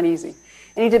 This is not easy.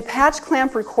 And he did patch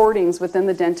clamp recordings within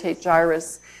the dentate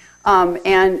gyrus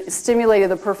and stimulated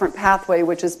the perforant pathway,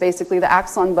 which is basically the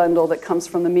axon bundle that comes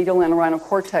from the medial entorhinal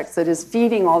cortex that is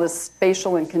feeding all this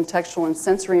spatial and contextual and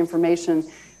sensory information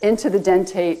into the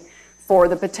dentate for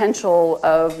the potential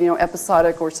of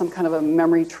episodic or some kind of a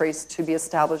memory trace to be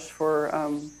established for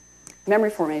memory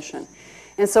formation.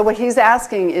 And so what he's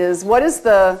asking is, what is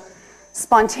the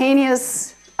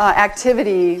spontaneous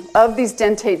activity of these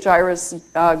dentate gyrus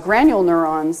granule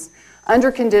neurons under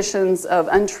conditions of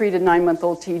untreated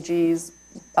 9-month-old TGs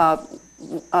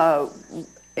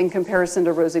in comparison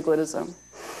to rosiglitazone?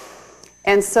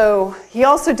 And so he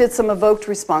also did some evoked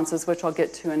responses, which I'll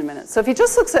get to in a minute. So if he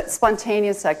just looks at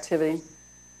spontaneous activity,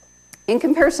 in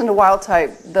comparison to wild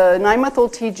type, the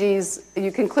 9-month-old TGs,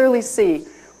 you can clearly see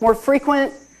more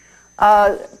frequent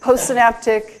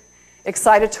postsynaptic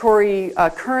excitatory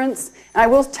currents. And I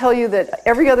will tell you that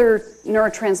every other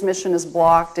neurotransmission is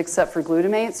blocked except for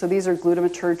glutamate. So these are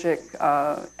glutamatergic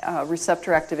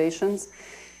receptor activations.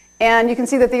 And you can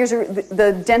see that these are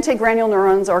the dentate granule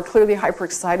neurons are clearly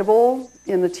hyperexcitable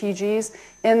in the TGs.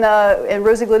 And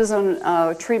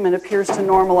rosiglitazone treatment appears to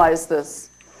normalize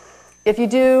this. If you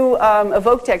do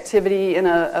evoked activity in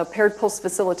a paired pulse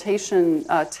facilitation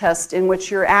test in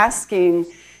which you're asking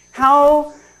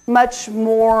how much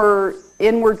more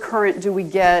inward current do we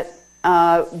get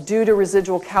due to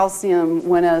residual calcium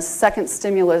when a second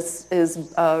stimulus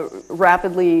is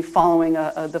rapidly following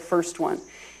the first one.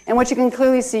 And what you can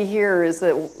clearly see here is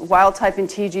that wild type and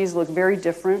TGs look very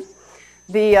different.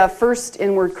 The first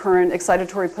inward current,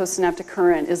 excitatory postsynaptic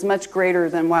current, is much greater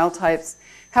than wild types.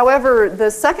 However, the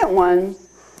second one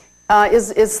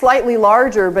is slightly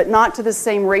larger, but not to the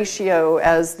same ratio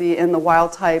as in the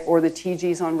wild type or the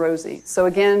TGs on Rosie. So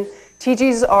again,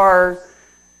 TGs are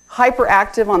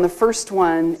hyperactive on the first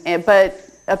one, but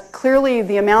clearly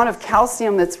the amount of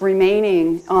calcium that's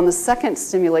remaining on the second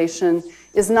stimulation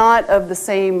is not of the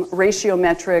same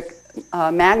ratiometric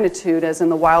magnitude as in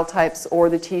the wild types or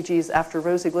the TGs after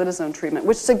rosiglitazone treatment,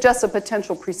 which suggests a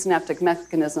potential presynaptic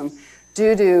mechanism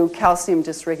due to calcium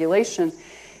dysregulation.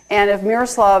 And if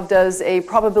Miroslav does a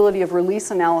probability of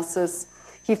release analysis,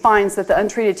 he finds that the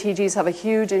untreated TGs have a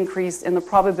huge increase in the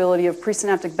probability of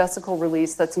presynaptic vesicle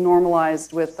release that's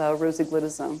normalized with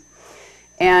rosiglitazone.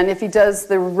 And if he does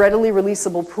the readily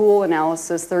releasable pool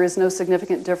analysis, there is no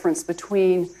significant difference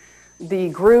between the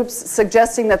groups,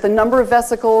 suggesting that the number of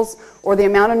vesicles or the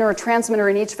amount of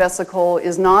neurotransmitter in each vesicle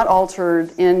is not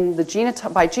altered in the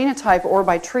by genotype or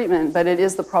by treatment, but it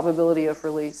is the probability of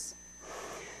release.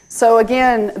 So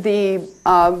again, the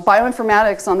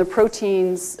bioinformatics on the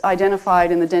proteins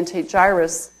identified in the dentate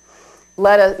gyrus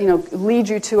lead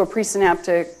you to a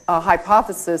presynaptic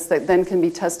hypothesis that then can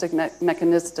be tested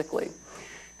mechanistically.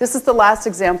 This is the last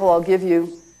example I'll give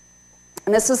you.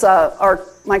 And this is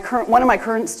one of my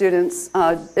current students,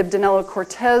 Dineley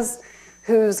Cortez,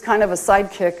 who's kind of a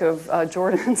sidekick of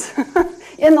Jordan's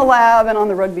in the lab and on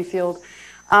the rugby field.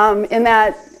 In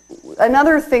that,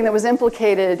 another thing that was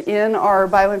implicated in our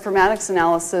bioinformatics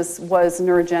analysis was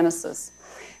neurogenesis.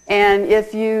 And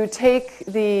if you take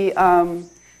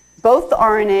both the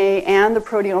RNA and the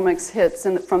proteomics hits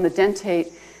from the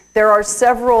dentate, there are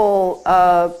several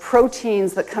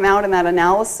proteins that come out in that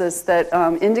analysis that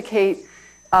indicate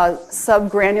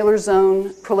subgranular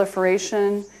zone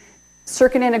proliferation,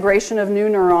 circuit integration of new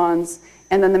neurons,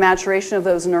 and then the maturation of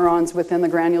those neurons within the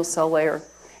granule cell layer.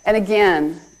 And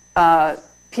again,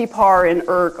 PPAR and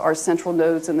ERK are central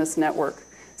nodes in this network,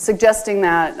 suggesting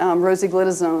that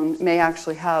rosiglitazone may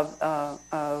actually have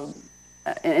an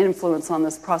influence on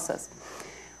this process.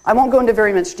 I won't go into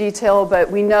very much detail,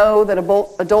 but we know that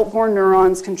adult-born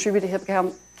neurons contribute to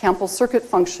hippocampal circuit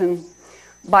function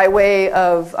by way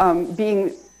of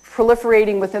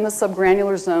proliferating within the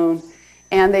subgranular zone,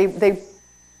 and they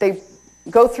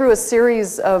go through a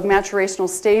series of maturational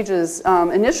stages.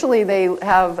 Initially, they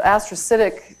have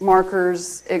astrocytic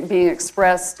markers being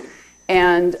expressed,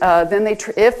 and then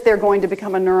if they're going to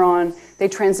become a neuron, they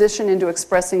transition into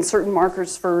expressing certain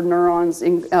markers for neurons,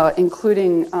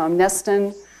 including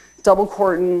nestin, double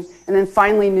cortin, and then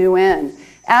finally nu-N.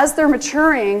 As they're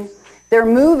maturing, they're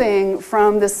moving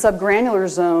from this subgranular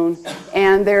zone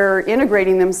and they're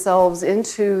integrating themselves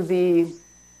into the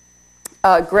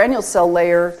granule cell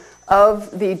layer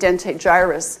of the dentate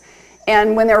gyrus.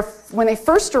 And when they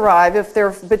first arrive, if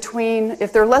they're between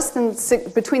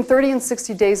 30 and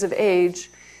 60 days of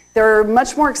age, they're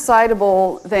much more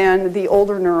excitable than the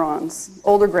older neurons,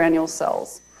 older granule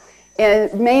cells.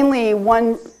 And mainly,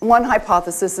 one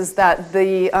hypothesis is that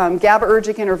the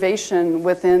GABAergic innervation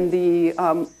within the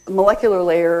molecular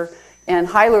layer and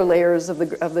hilar layers of the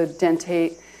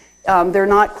dentate, they're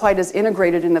not quite as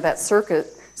integrated into that circuit,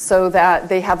 so that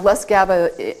they have less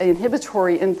GABA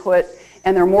inhibitory input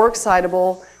and they're more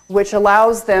excitable, which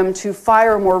allows them to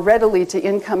fire more readily to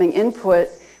incoming input,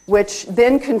 which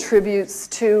then contributes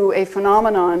to a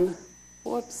phenomenon.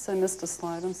 Whoops, I missed a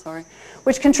slide, I'm sorry.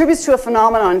 Which contributes to a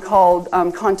phenomenon called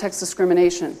context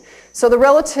discrimination. So the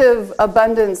relative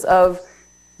abundance of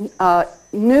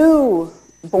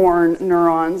newborn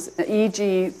neurons,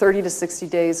 e.g. 30 to 60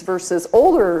 days, versus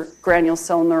older granule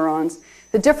cell neurons,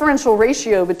 the differential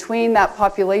ratio between that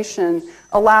population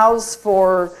allows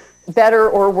for better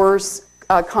or worse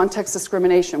context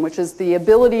discrimination, which is the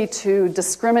ability to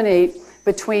discriminate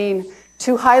between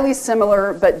two highly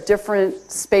similar but different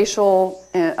spatial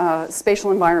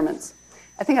environments.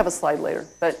 I think I have a slide later.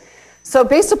 So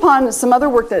based upon some other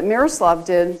work that Miroslav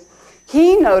did,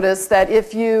 he noticed that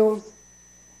if you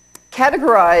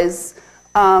categorize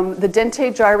the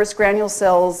dentate gyrus granule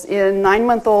cells in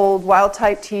 9-month-old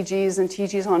wild-type TGs and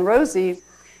TGs on Rosie,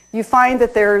 you find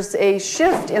that there's a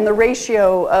shift in the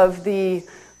ratio of the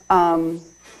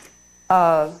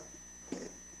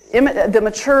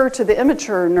mature to the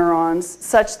immature neurons,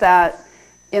 such that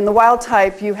in the wild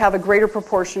type you have a greater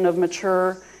proportion of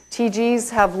mature, TGs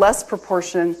have less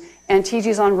proportion, and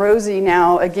TGs on Rosie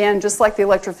now, again, just like the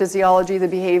electrophysiology, the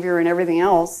behavior, and everything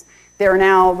else, they're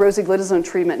now, rosiglitazone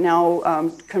treatment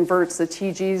now converts the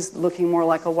TGs looking more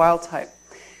like a wild type.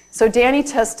 So Danny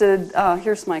tested,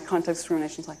 here's my context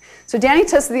discrimination slide. So Danny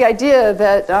tested the idea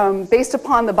that based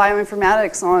upon the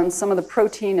bioinformatics on some of the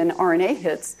protein and RNA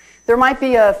hits, there might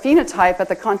be a phenotype at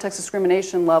the context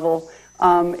discrimination level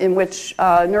in which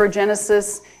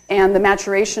neurogenesis and the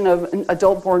maturation of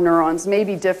adult-born neurons may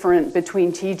be different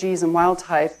between TGs and wild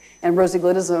type, and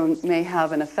rosiglitazone may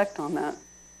have an effect on that.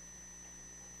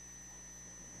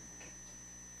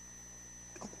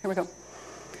 Here we go.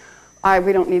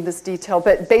 We don't need this detail,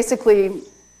 but basically,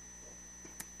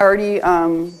 already,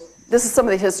 this is some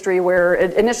of the history where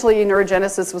initially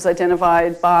neurogenesis was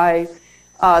identified by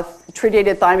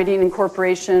tritiated thymidine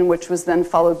incorporation, which was then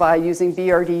followed by using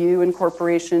BRDU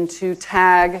incorporation to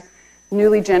tag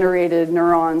newly generated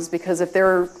neurons, because if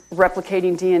they're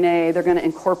replicating DNA, they're going to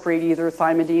incorporate either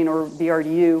thymidine or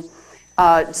BRDU,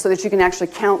 so that you can actually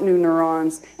count new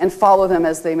neurons and follow them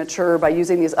as they mature by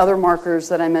using these other markers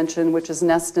that I mentioned, which is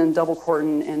nestin, double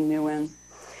cortin, and nuin.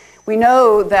 We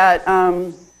know that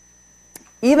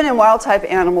even in wild-type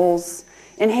animals,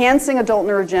 enhancing adult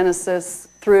neurogenesis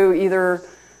through either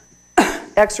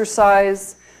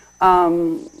exercise,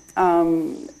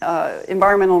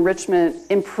 environmental enrichment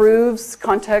improves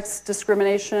context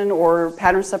discrimination or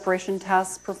pattern separation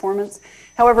task performance.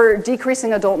 However,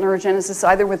 decreasing adult neurogenesis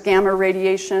either with gamma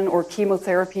radiation or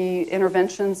chemotherapy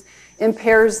interventions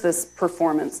impairs this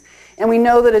performance. And we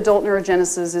know that adult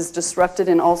neurogenesis is disrupted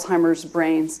in Alzheimer's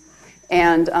brains.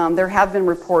 And there have been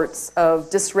reports of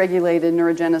dysregulated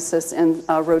neurogenesis in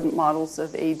rodent models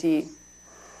of AD.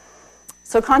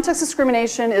 So context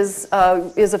discrimination is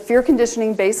a fear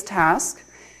conditioning based task.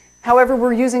 However,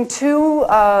 we're using two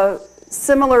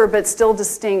similar but still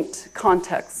distinct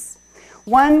contexts.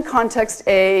 One, context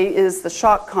A, is the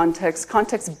shock context.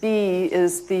 Context B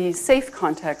is the safe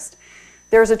context.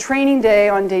 There's a training day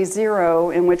on day 0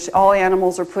 in which all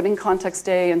animals are put in context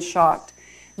A and shocked.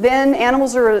 Then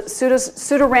animals are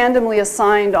pseudo-randomly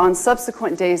assigned on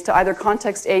subsequent days to either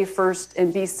context A first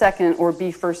and B second, or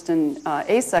B first and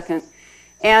A second.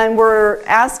 And we're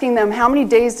asking them, how many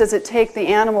days does it take the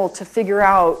animal to figure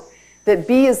out that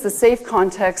B is the safe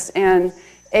context and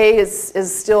A is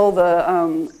still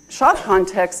the shock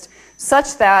context,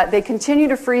 such that they continue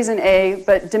to freeze in A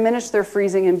but diminish their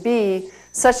freezing in B,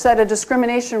 such that a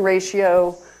discrimination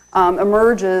ratio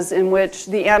emerges in which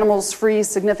the animals freeze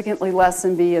significantly less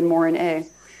in B and more in A.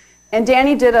 And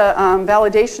Danny did a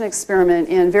validation experiment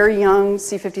in very young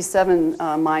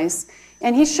C57 mice,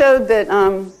 and he showed that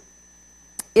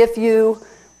if you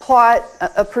plot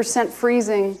a percent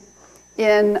freezing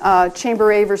in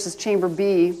chamber A versus chamber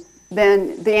B,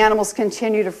 then the animals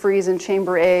continue to freeze in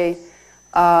chamber A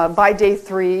by day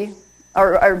 3,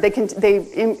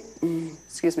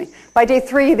 by day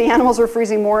 3, the animals were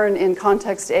freezing more in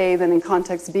context A than in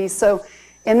context B. So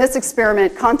in this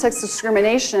experiment, context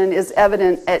discrimination is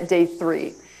evident at day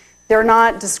 3. They're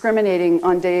not discriminating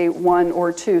on day 1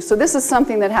 or 2. So this is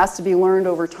something that has to be learned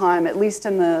over time, at least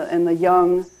in the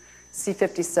young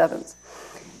C57s.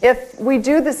 If we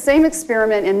do the same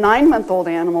experiment in 9-month-old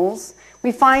animals,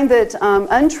 we find that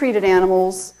untreated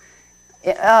animals,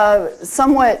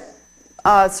 somewhat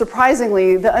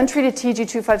surprisingly, the untreated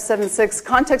TG2576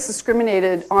 context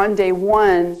discriminated on day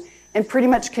 1 and pretty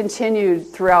much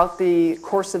continued throughout the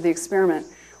course of the experiment.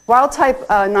 Wild-type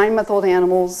 9-month-old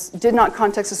animals did not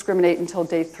context discriminate until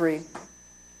day 3.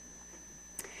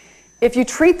 If you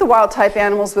treat the wild-type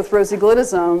animals with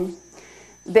rosiglitazone,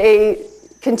 they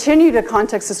continue to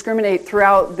context discriminate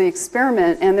throughout the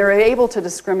experiment, and they're able to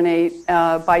discriminate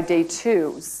by day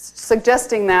 2,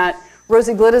 suggesting that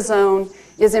rosiglitazone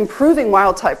is improving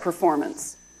wild-type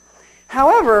performance.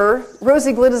 However,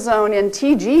 rosiglitazone in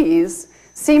TGs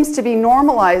seems to be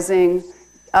normalizing,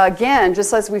 again,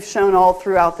 just as we've shown all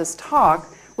throughout this talk.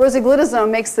 Rosiglitazone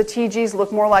makes the TGs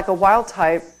look more like a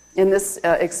wild-type in this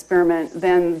experiment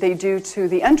than they do to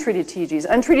the untreated TGs.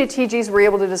 Untreated TGs were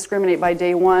able to discriminate by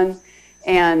day 1,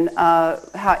 and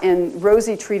in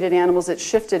Rosie-treated animals, it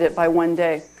shifted it by 1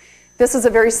 day. This is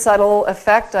a very subtle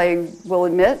effect, I will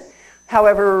admit.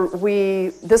 However,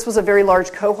 this was a very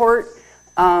large cohort.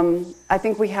 I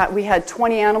think we had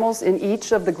 20 animals in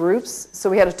each of the groups, so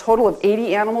we had a total of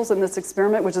 80 animals in this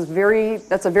experiment, which is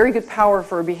that's a very good power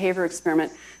for a behavior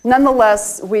experiment.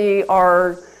 Nonetheless, we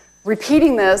are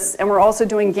repeating this, and we're also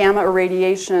doing gamma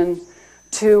irradiation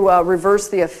to reverse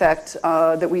the effect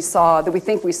that we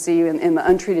think we see in the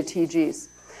untreated TGs.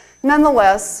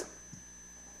 Nonetheless,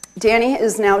 Danny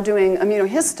is now doing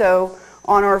immunohisto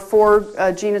on our 4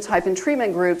 genotype and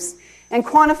treatment groups and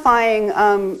quantifying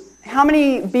how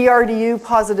many BRDU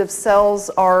positive cells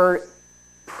are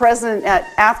present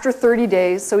after 30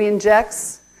 days. So he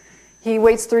injects, he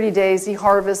waits 30 days, he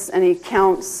harvests, and he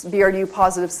counts BRDU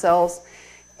positive cells.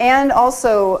 And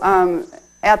also,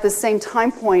 at the same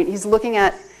time point, he's looking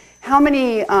at how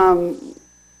many double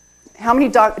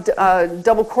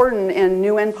cortin and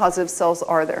nuin positive cells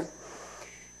are there.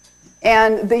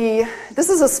 And this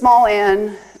is a small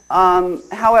n.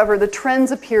 However, the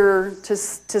trends appear to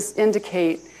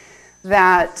indicate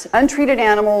that untreated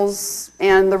animals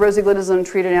and the rosiglitazone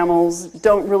treated animals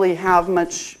don't really have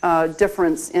much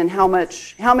difference in how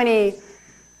many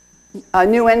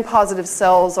nuin positive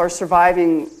cells are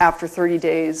surviving after 30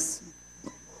 days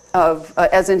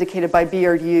as indicated by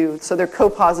BRDU. So they're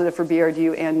co-positive for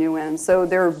BRDU and nuin. So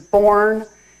they're born,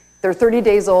 they're 30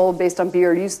 days old based on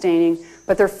BRDU staining,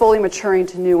 but they're fully maturing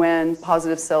to new N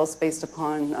positive cells based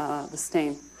upon the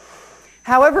stain.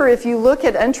 However, if you look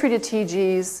at untreated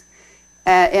TGs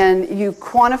and you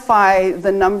quantify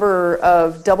the number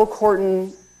of double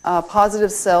Cortin positive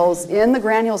cells in the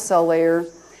granule cell layer,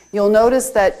 you'll notice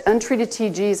that untreated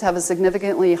TGs have a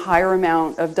significantly higher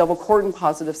amount of double Cortin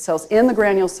positive cells in the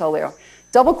granule cell layer.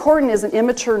 Double Cortin is an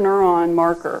immature neuron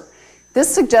marker. This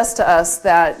suggests to us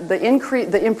that the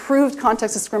improved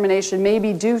context discrimination may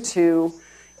be due to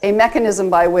a mechanism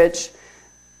by which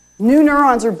new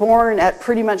neurons are born at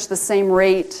pretty much the same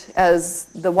rate as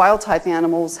the wild-type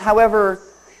animals. However,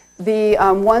 the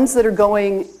ones that are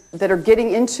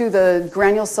getting into the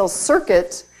granule cell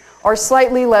circuit are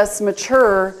slightly less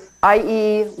mature,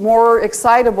 i.e. more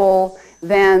excitable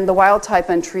than the wild-type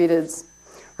untreateds.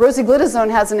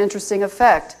 Rosiglitazone has an interesting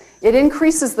effect. It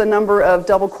increases the number of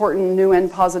double Cortin new N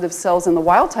positive cells in the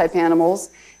wild-type animals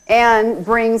and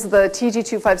brings the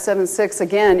TG2576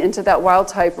 again into that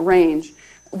wild-type range.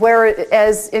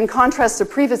 Whereas in contrast to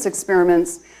previous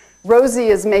experiments, Rosie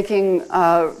is making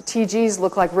TGs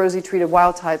look like Rosie-treated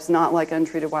wild types, not like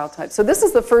untreated wild types. So this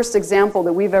is the first example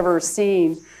that we've ever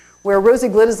seen where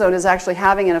rosiglitazone is actually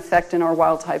having an effect in our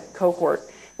wild type cohort,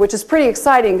 which is pretty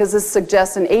exciting because this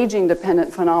suggests an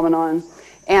aging-dependent phenomenon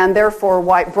and therefore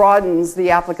broadens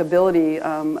the applicability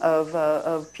of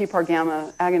PPAR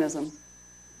gamma agonism.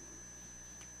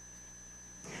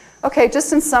 Okay,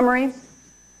 just in summary,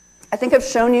 I think I've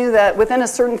shown you that within a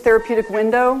certain therapeutic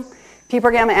window,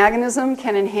 PPAR gamma agonism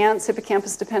can enhance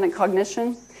hippocampus-dependent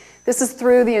cognition. This is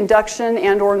through the induction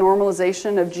and/or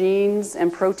normalization of genes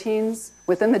and proteins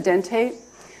within the dentate.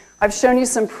 I've shown you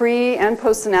some pre- and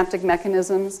postsynaptic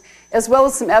mechanisms, as well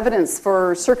as some evidence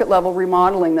for circuit-level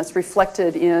remodeling that's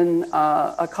reflected in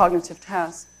a cognitive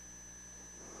task.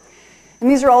 And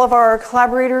these are all of our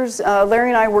collaborators. Larry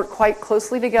and I work quite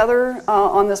closely together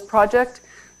on this project,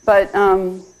 but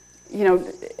you know,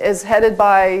 is headed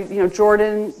by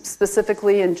Jordan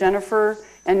specifically and Jennifer,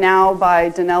 and now by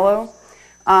Dineley.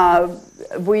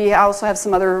 We also have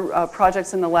some other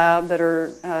projects in the lab that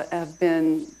have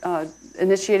been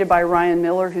initiated by Ryan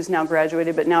Miller, who's now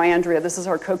graduated, but now Andrea. This is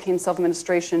our cocaine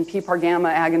self-administration PPAR gamma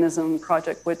agonism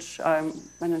project, which I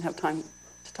didn't have time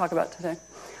to talk about today.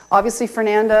 Obviously,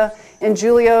 Fernanda and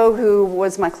Julio, who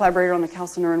was my collaborator on the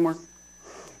calcineurin work.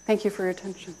 Thank you for your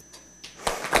attention.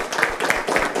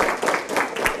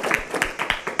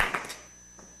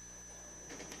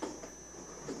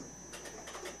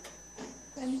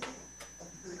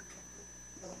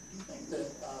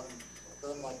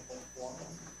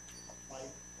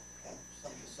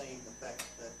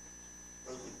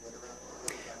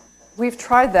 We've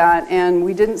tried that, and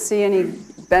we didn't see any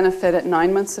benefit at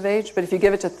 9 months of age, but if you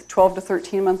give it to 12 to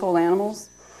 13-month-old animals,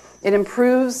 it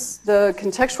improves the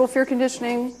contextual fear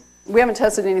conditioning. We haven't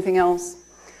tested anything else,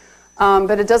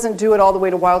 but it doesn't do it all the way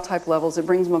to wild-type levels. It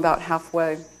brings them about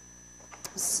halfway.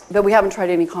 But we haven't tried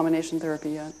any combination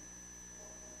therapy yet.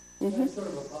 Mm-hmm. Sort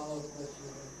of a follow-up question.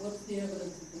 What's the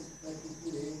evidence that this effect is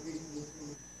due to increasing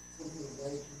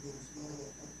sensitization due to smaller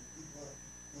people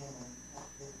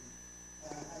activity?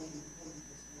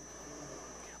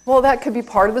 Well, that could be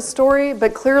part of the story,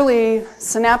 but clearly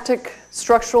synaptic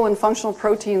structural and functional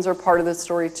proteins are part of the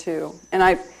story too. And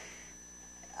I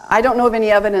don't know of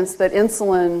any evidence that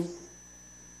insulin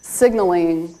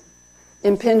signaling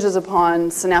impinges upon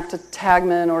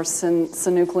synaptotagmin or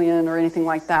synuclein or anything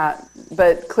like that.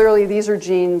 But clearly these are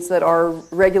genes that are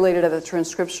regulated at a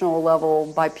transcriptional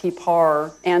level by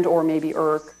PPAR and or maybe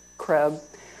ERK, CREB.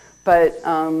 But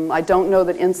I don't know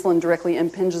that insulin directly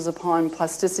impinges upon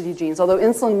plasticity genes, although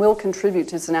insulin will contribute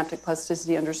to synaptic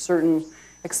plasticity under certain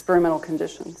experimental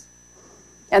conditions.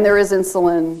 And there is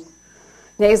intranasal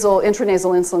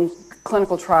insulin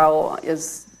clinical trial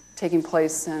is taking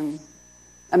place, and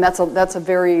that's a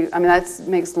very, I mean, that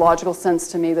makes logical sense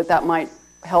to me that might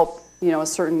help, a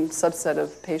certain subset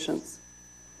of patients.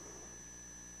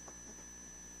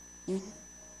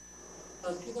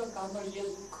 People commonly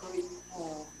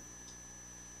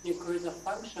increase the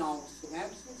function of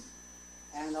synapses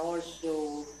and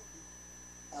also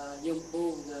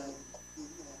improve the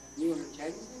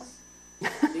neurogenesis.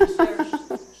 Is there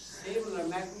similar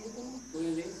mechanism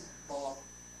doing this? Or?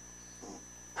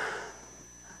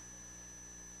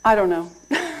 I don't know.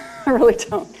 I really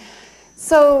don't.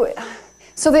 So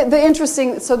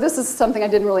this is something I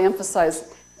didn't really emphasize.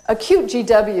 Acute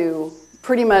GW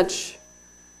pretty much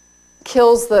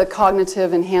kills the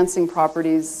cognitive enhancing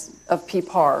properties of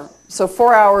PPAR. So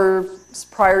 4 hours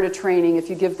prior to training, if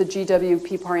you give the GW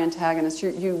PPAR antagonist,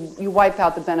 you wipe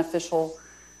out the beneficial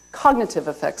cognitive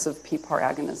effects of PPAR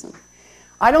agonism.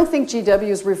 I don't think GW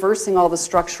is reversing all the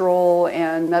structural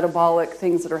and metabolic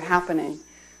things that are happening.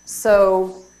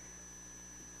 So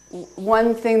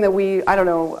one thing that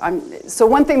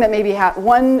one thing that maybe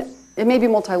it may be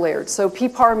multi-layered. So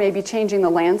PPAR may be changing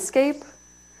the landscape,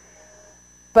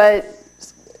 but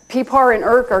PPAR and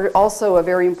ERK are also a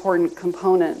very important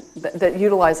component that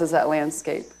utilizes that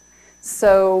landscape.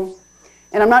 So,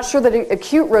 and I'm not sure that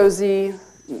acute ROSI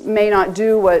may not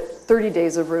do what 30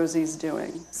 days of ROSI is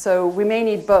doing. So we may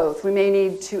need both. We may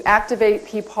need to activate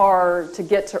PPAR to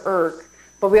get to ERK,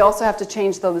 but we also have to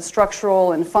change the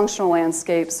structural and functional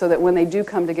landscape so that when they do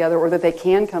come together, or that they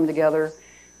can come together,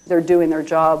 they're doing their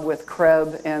job with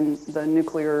CREB and the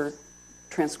nuclear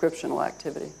transcriptional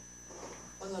activity.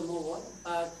 Furthermore, what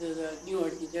about the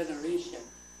neurodegeneration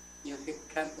in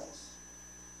hippocampus?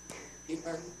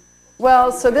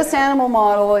 Well, so this animal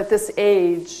model at this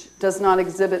age does not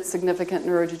exhibit significant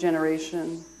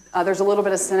neurodegeneration. There's a little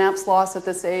bit of synapse loss at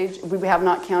this age. We have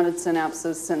not counted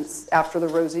synapses since after the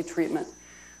ROSI treatment.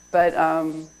 But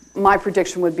my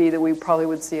prediction would be that we probably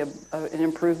would see an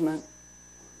improvement.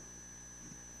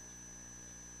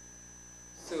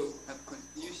 So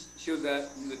you showed that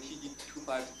in the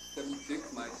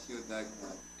TG2576 might show that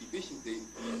deficiency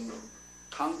in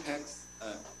context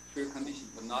fair condition,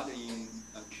 but not in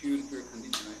acute fair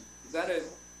condition. Right? Is that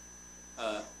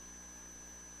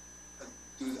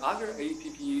do other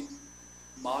APP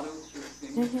models show the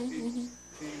same?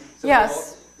 So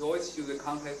Yes. They always show the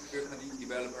context fair condition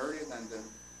develop earlier than the.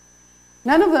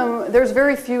 None of them, there's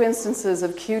very few instances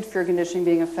of cued fear conditioning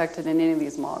being affected in any of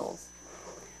these models.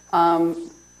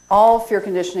 All fear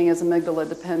conditioning is amygdala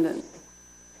dependent.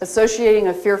 Associating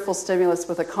a fearful stimulus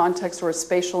with a context or a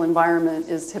spatial environment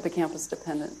is hippocampus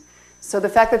dependent. So the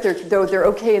fact that they're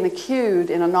okay in the cued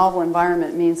in a novel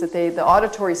environment means that the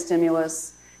auditory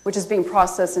stimulus, which is being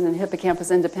processed in a hippocampus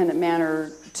independent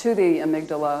manner to the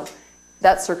amygdala,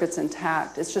 that circuit's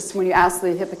intact. It's just when you ask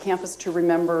the hippocampus to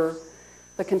remember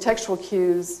the contextual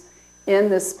cues in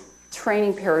this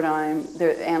training paradigm,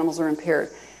 the animals are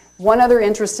impaired. One other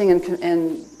interesting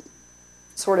and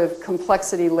sort of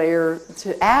complexity layer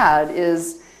to add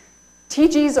is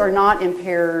TGs are not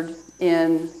impaired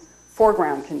in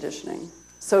foreground conditioning.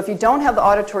 So if you don't have the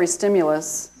auditory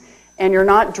stimulus and you're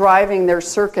not driving their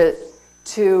circuit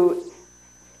to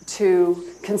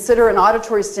consider an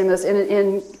auditory stimulus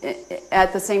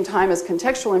at the same time as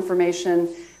contextual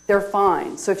information, they're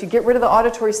fine. So if you get rid of the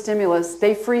auditory stimulus,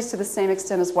 they freeze to the same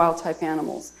extent as wild-type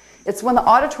animals. It's when the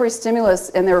auditory stimulus,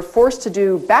 and they're forced to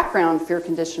do background fear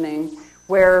conditioning,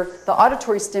 where the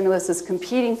auditory stimulus is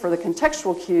competing for the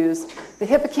contextual cues, the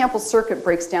hippocampal circuit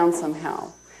breaks down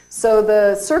somehow. So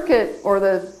the circuit, or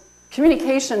the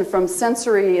communication from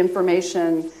sensory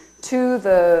information from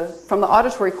the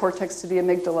auditory cortex to the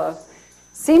amygdala,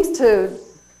 seems to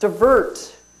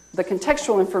divert the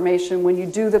contextual information when you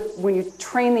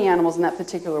train the animals in that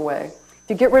particular way. If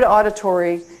you get rid of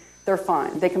auditory, they're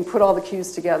fine. They can put all the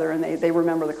cues together and they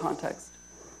remember the context.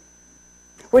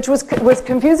 Which was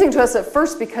confusing to us at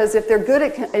first, because if they're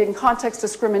good in context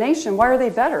discrimination, why are they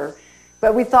better?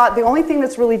 But we thought the only thing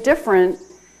that's really different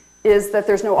is that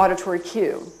there's no auditory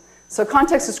cue. So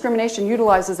context discrimination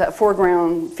utilizes that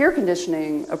foreground fear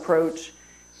conditioning approach,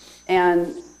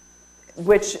 and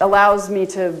which allows me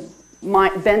to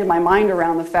bend my mind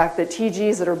around the fact that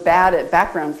TGs that are bad at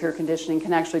background fear conditioning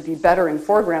can actually be better in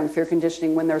foreground fear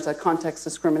conditioning when there's a context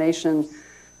discrimination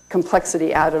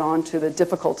complexity added on to the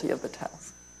difficulty of the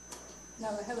task.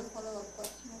 Now I have a follow-up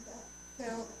question on that.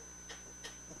 So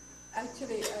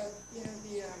actually,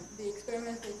 the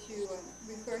experiment that you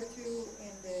referred to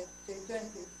in the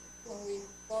J20s, when we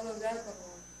followed that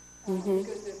one,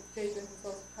 because the J20s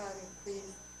also have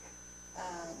increased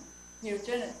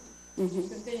neurogenesis,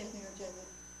 spontaneous neurogenesis.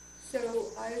 So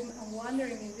I'm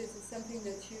wondering if this is something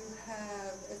that you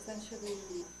have essentially,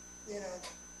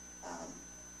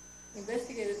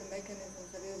 investigated the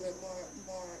mechanisms a little bit more,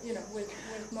 with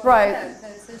more depth,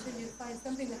 and essentially you find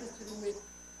something that has to do with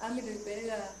amyloid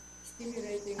beta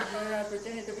stimulating neural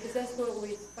progenitor, because that's what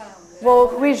we found. Right? Well,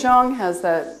 Hui Zhang has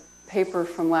that paper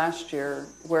from last year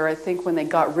where I think when they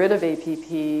got rid of APP,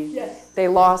 they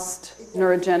lost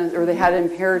neurogenesis, or they had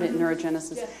impaired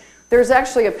neurogenesis. Yes. There's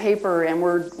actually a paper, and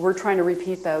we're trying to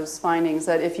repeat those findings,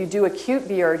 that if you do acute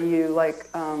BRDU,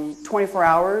 like 24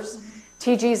 hours,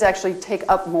 TGs actually take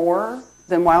up more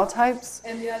than wild types.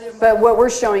 And but what we're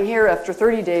showing here, after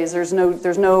 30 days, there's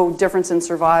no difference in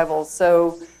survival.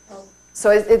 So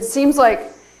it seems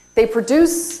like they may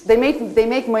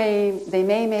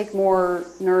make more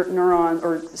neuron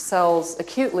or cells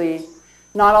acutely,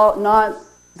 not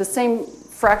the same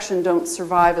fraction don't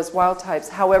survive as wild types.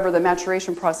 However, the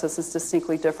maturation process is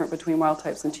distinctly different between wild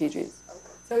types and TGs.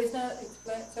 So it's not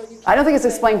explained. So you I don't think it's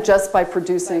explained just by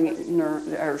producing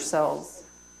our cells.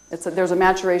 There's a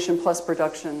maturation plus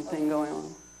production thing going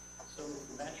on. So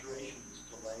if the maturation is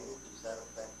delayed, does that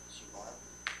affect the survival?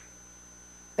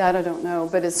 That I don't know,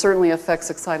 but it certainly affects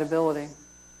excitability.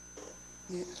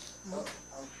 I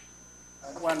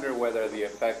wonder whether the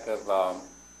effect of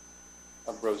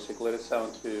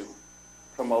rosiglitazone to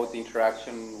promote the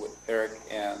interaction with ERK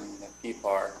and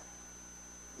PPAR,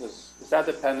 is that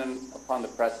dependent upon the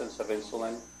presence of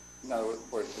insulin? In other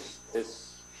words,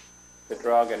 is the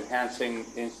drug enhancing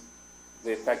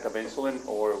the effect of insulin,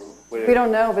 or would it? We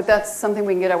don't know, but that's something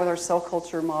we can get at with our cell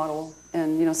culture model,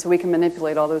 and so we can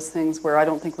manipulate all those things where I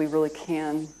don't think we really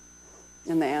can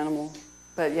in the animal.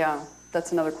 But yeah,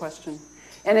 that's another question.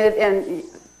 And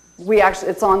we actually,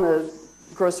 it's on the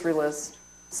grocery list,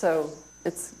 so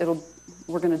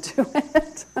we're going to do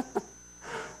it.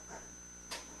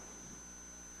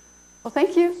 Well,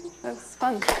 thank you. That was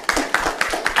fun.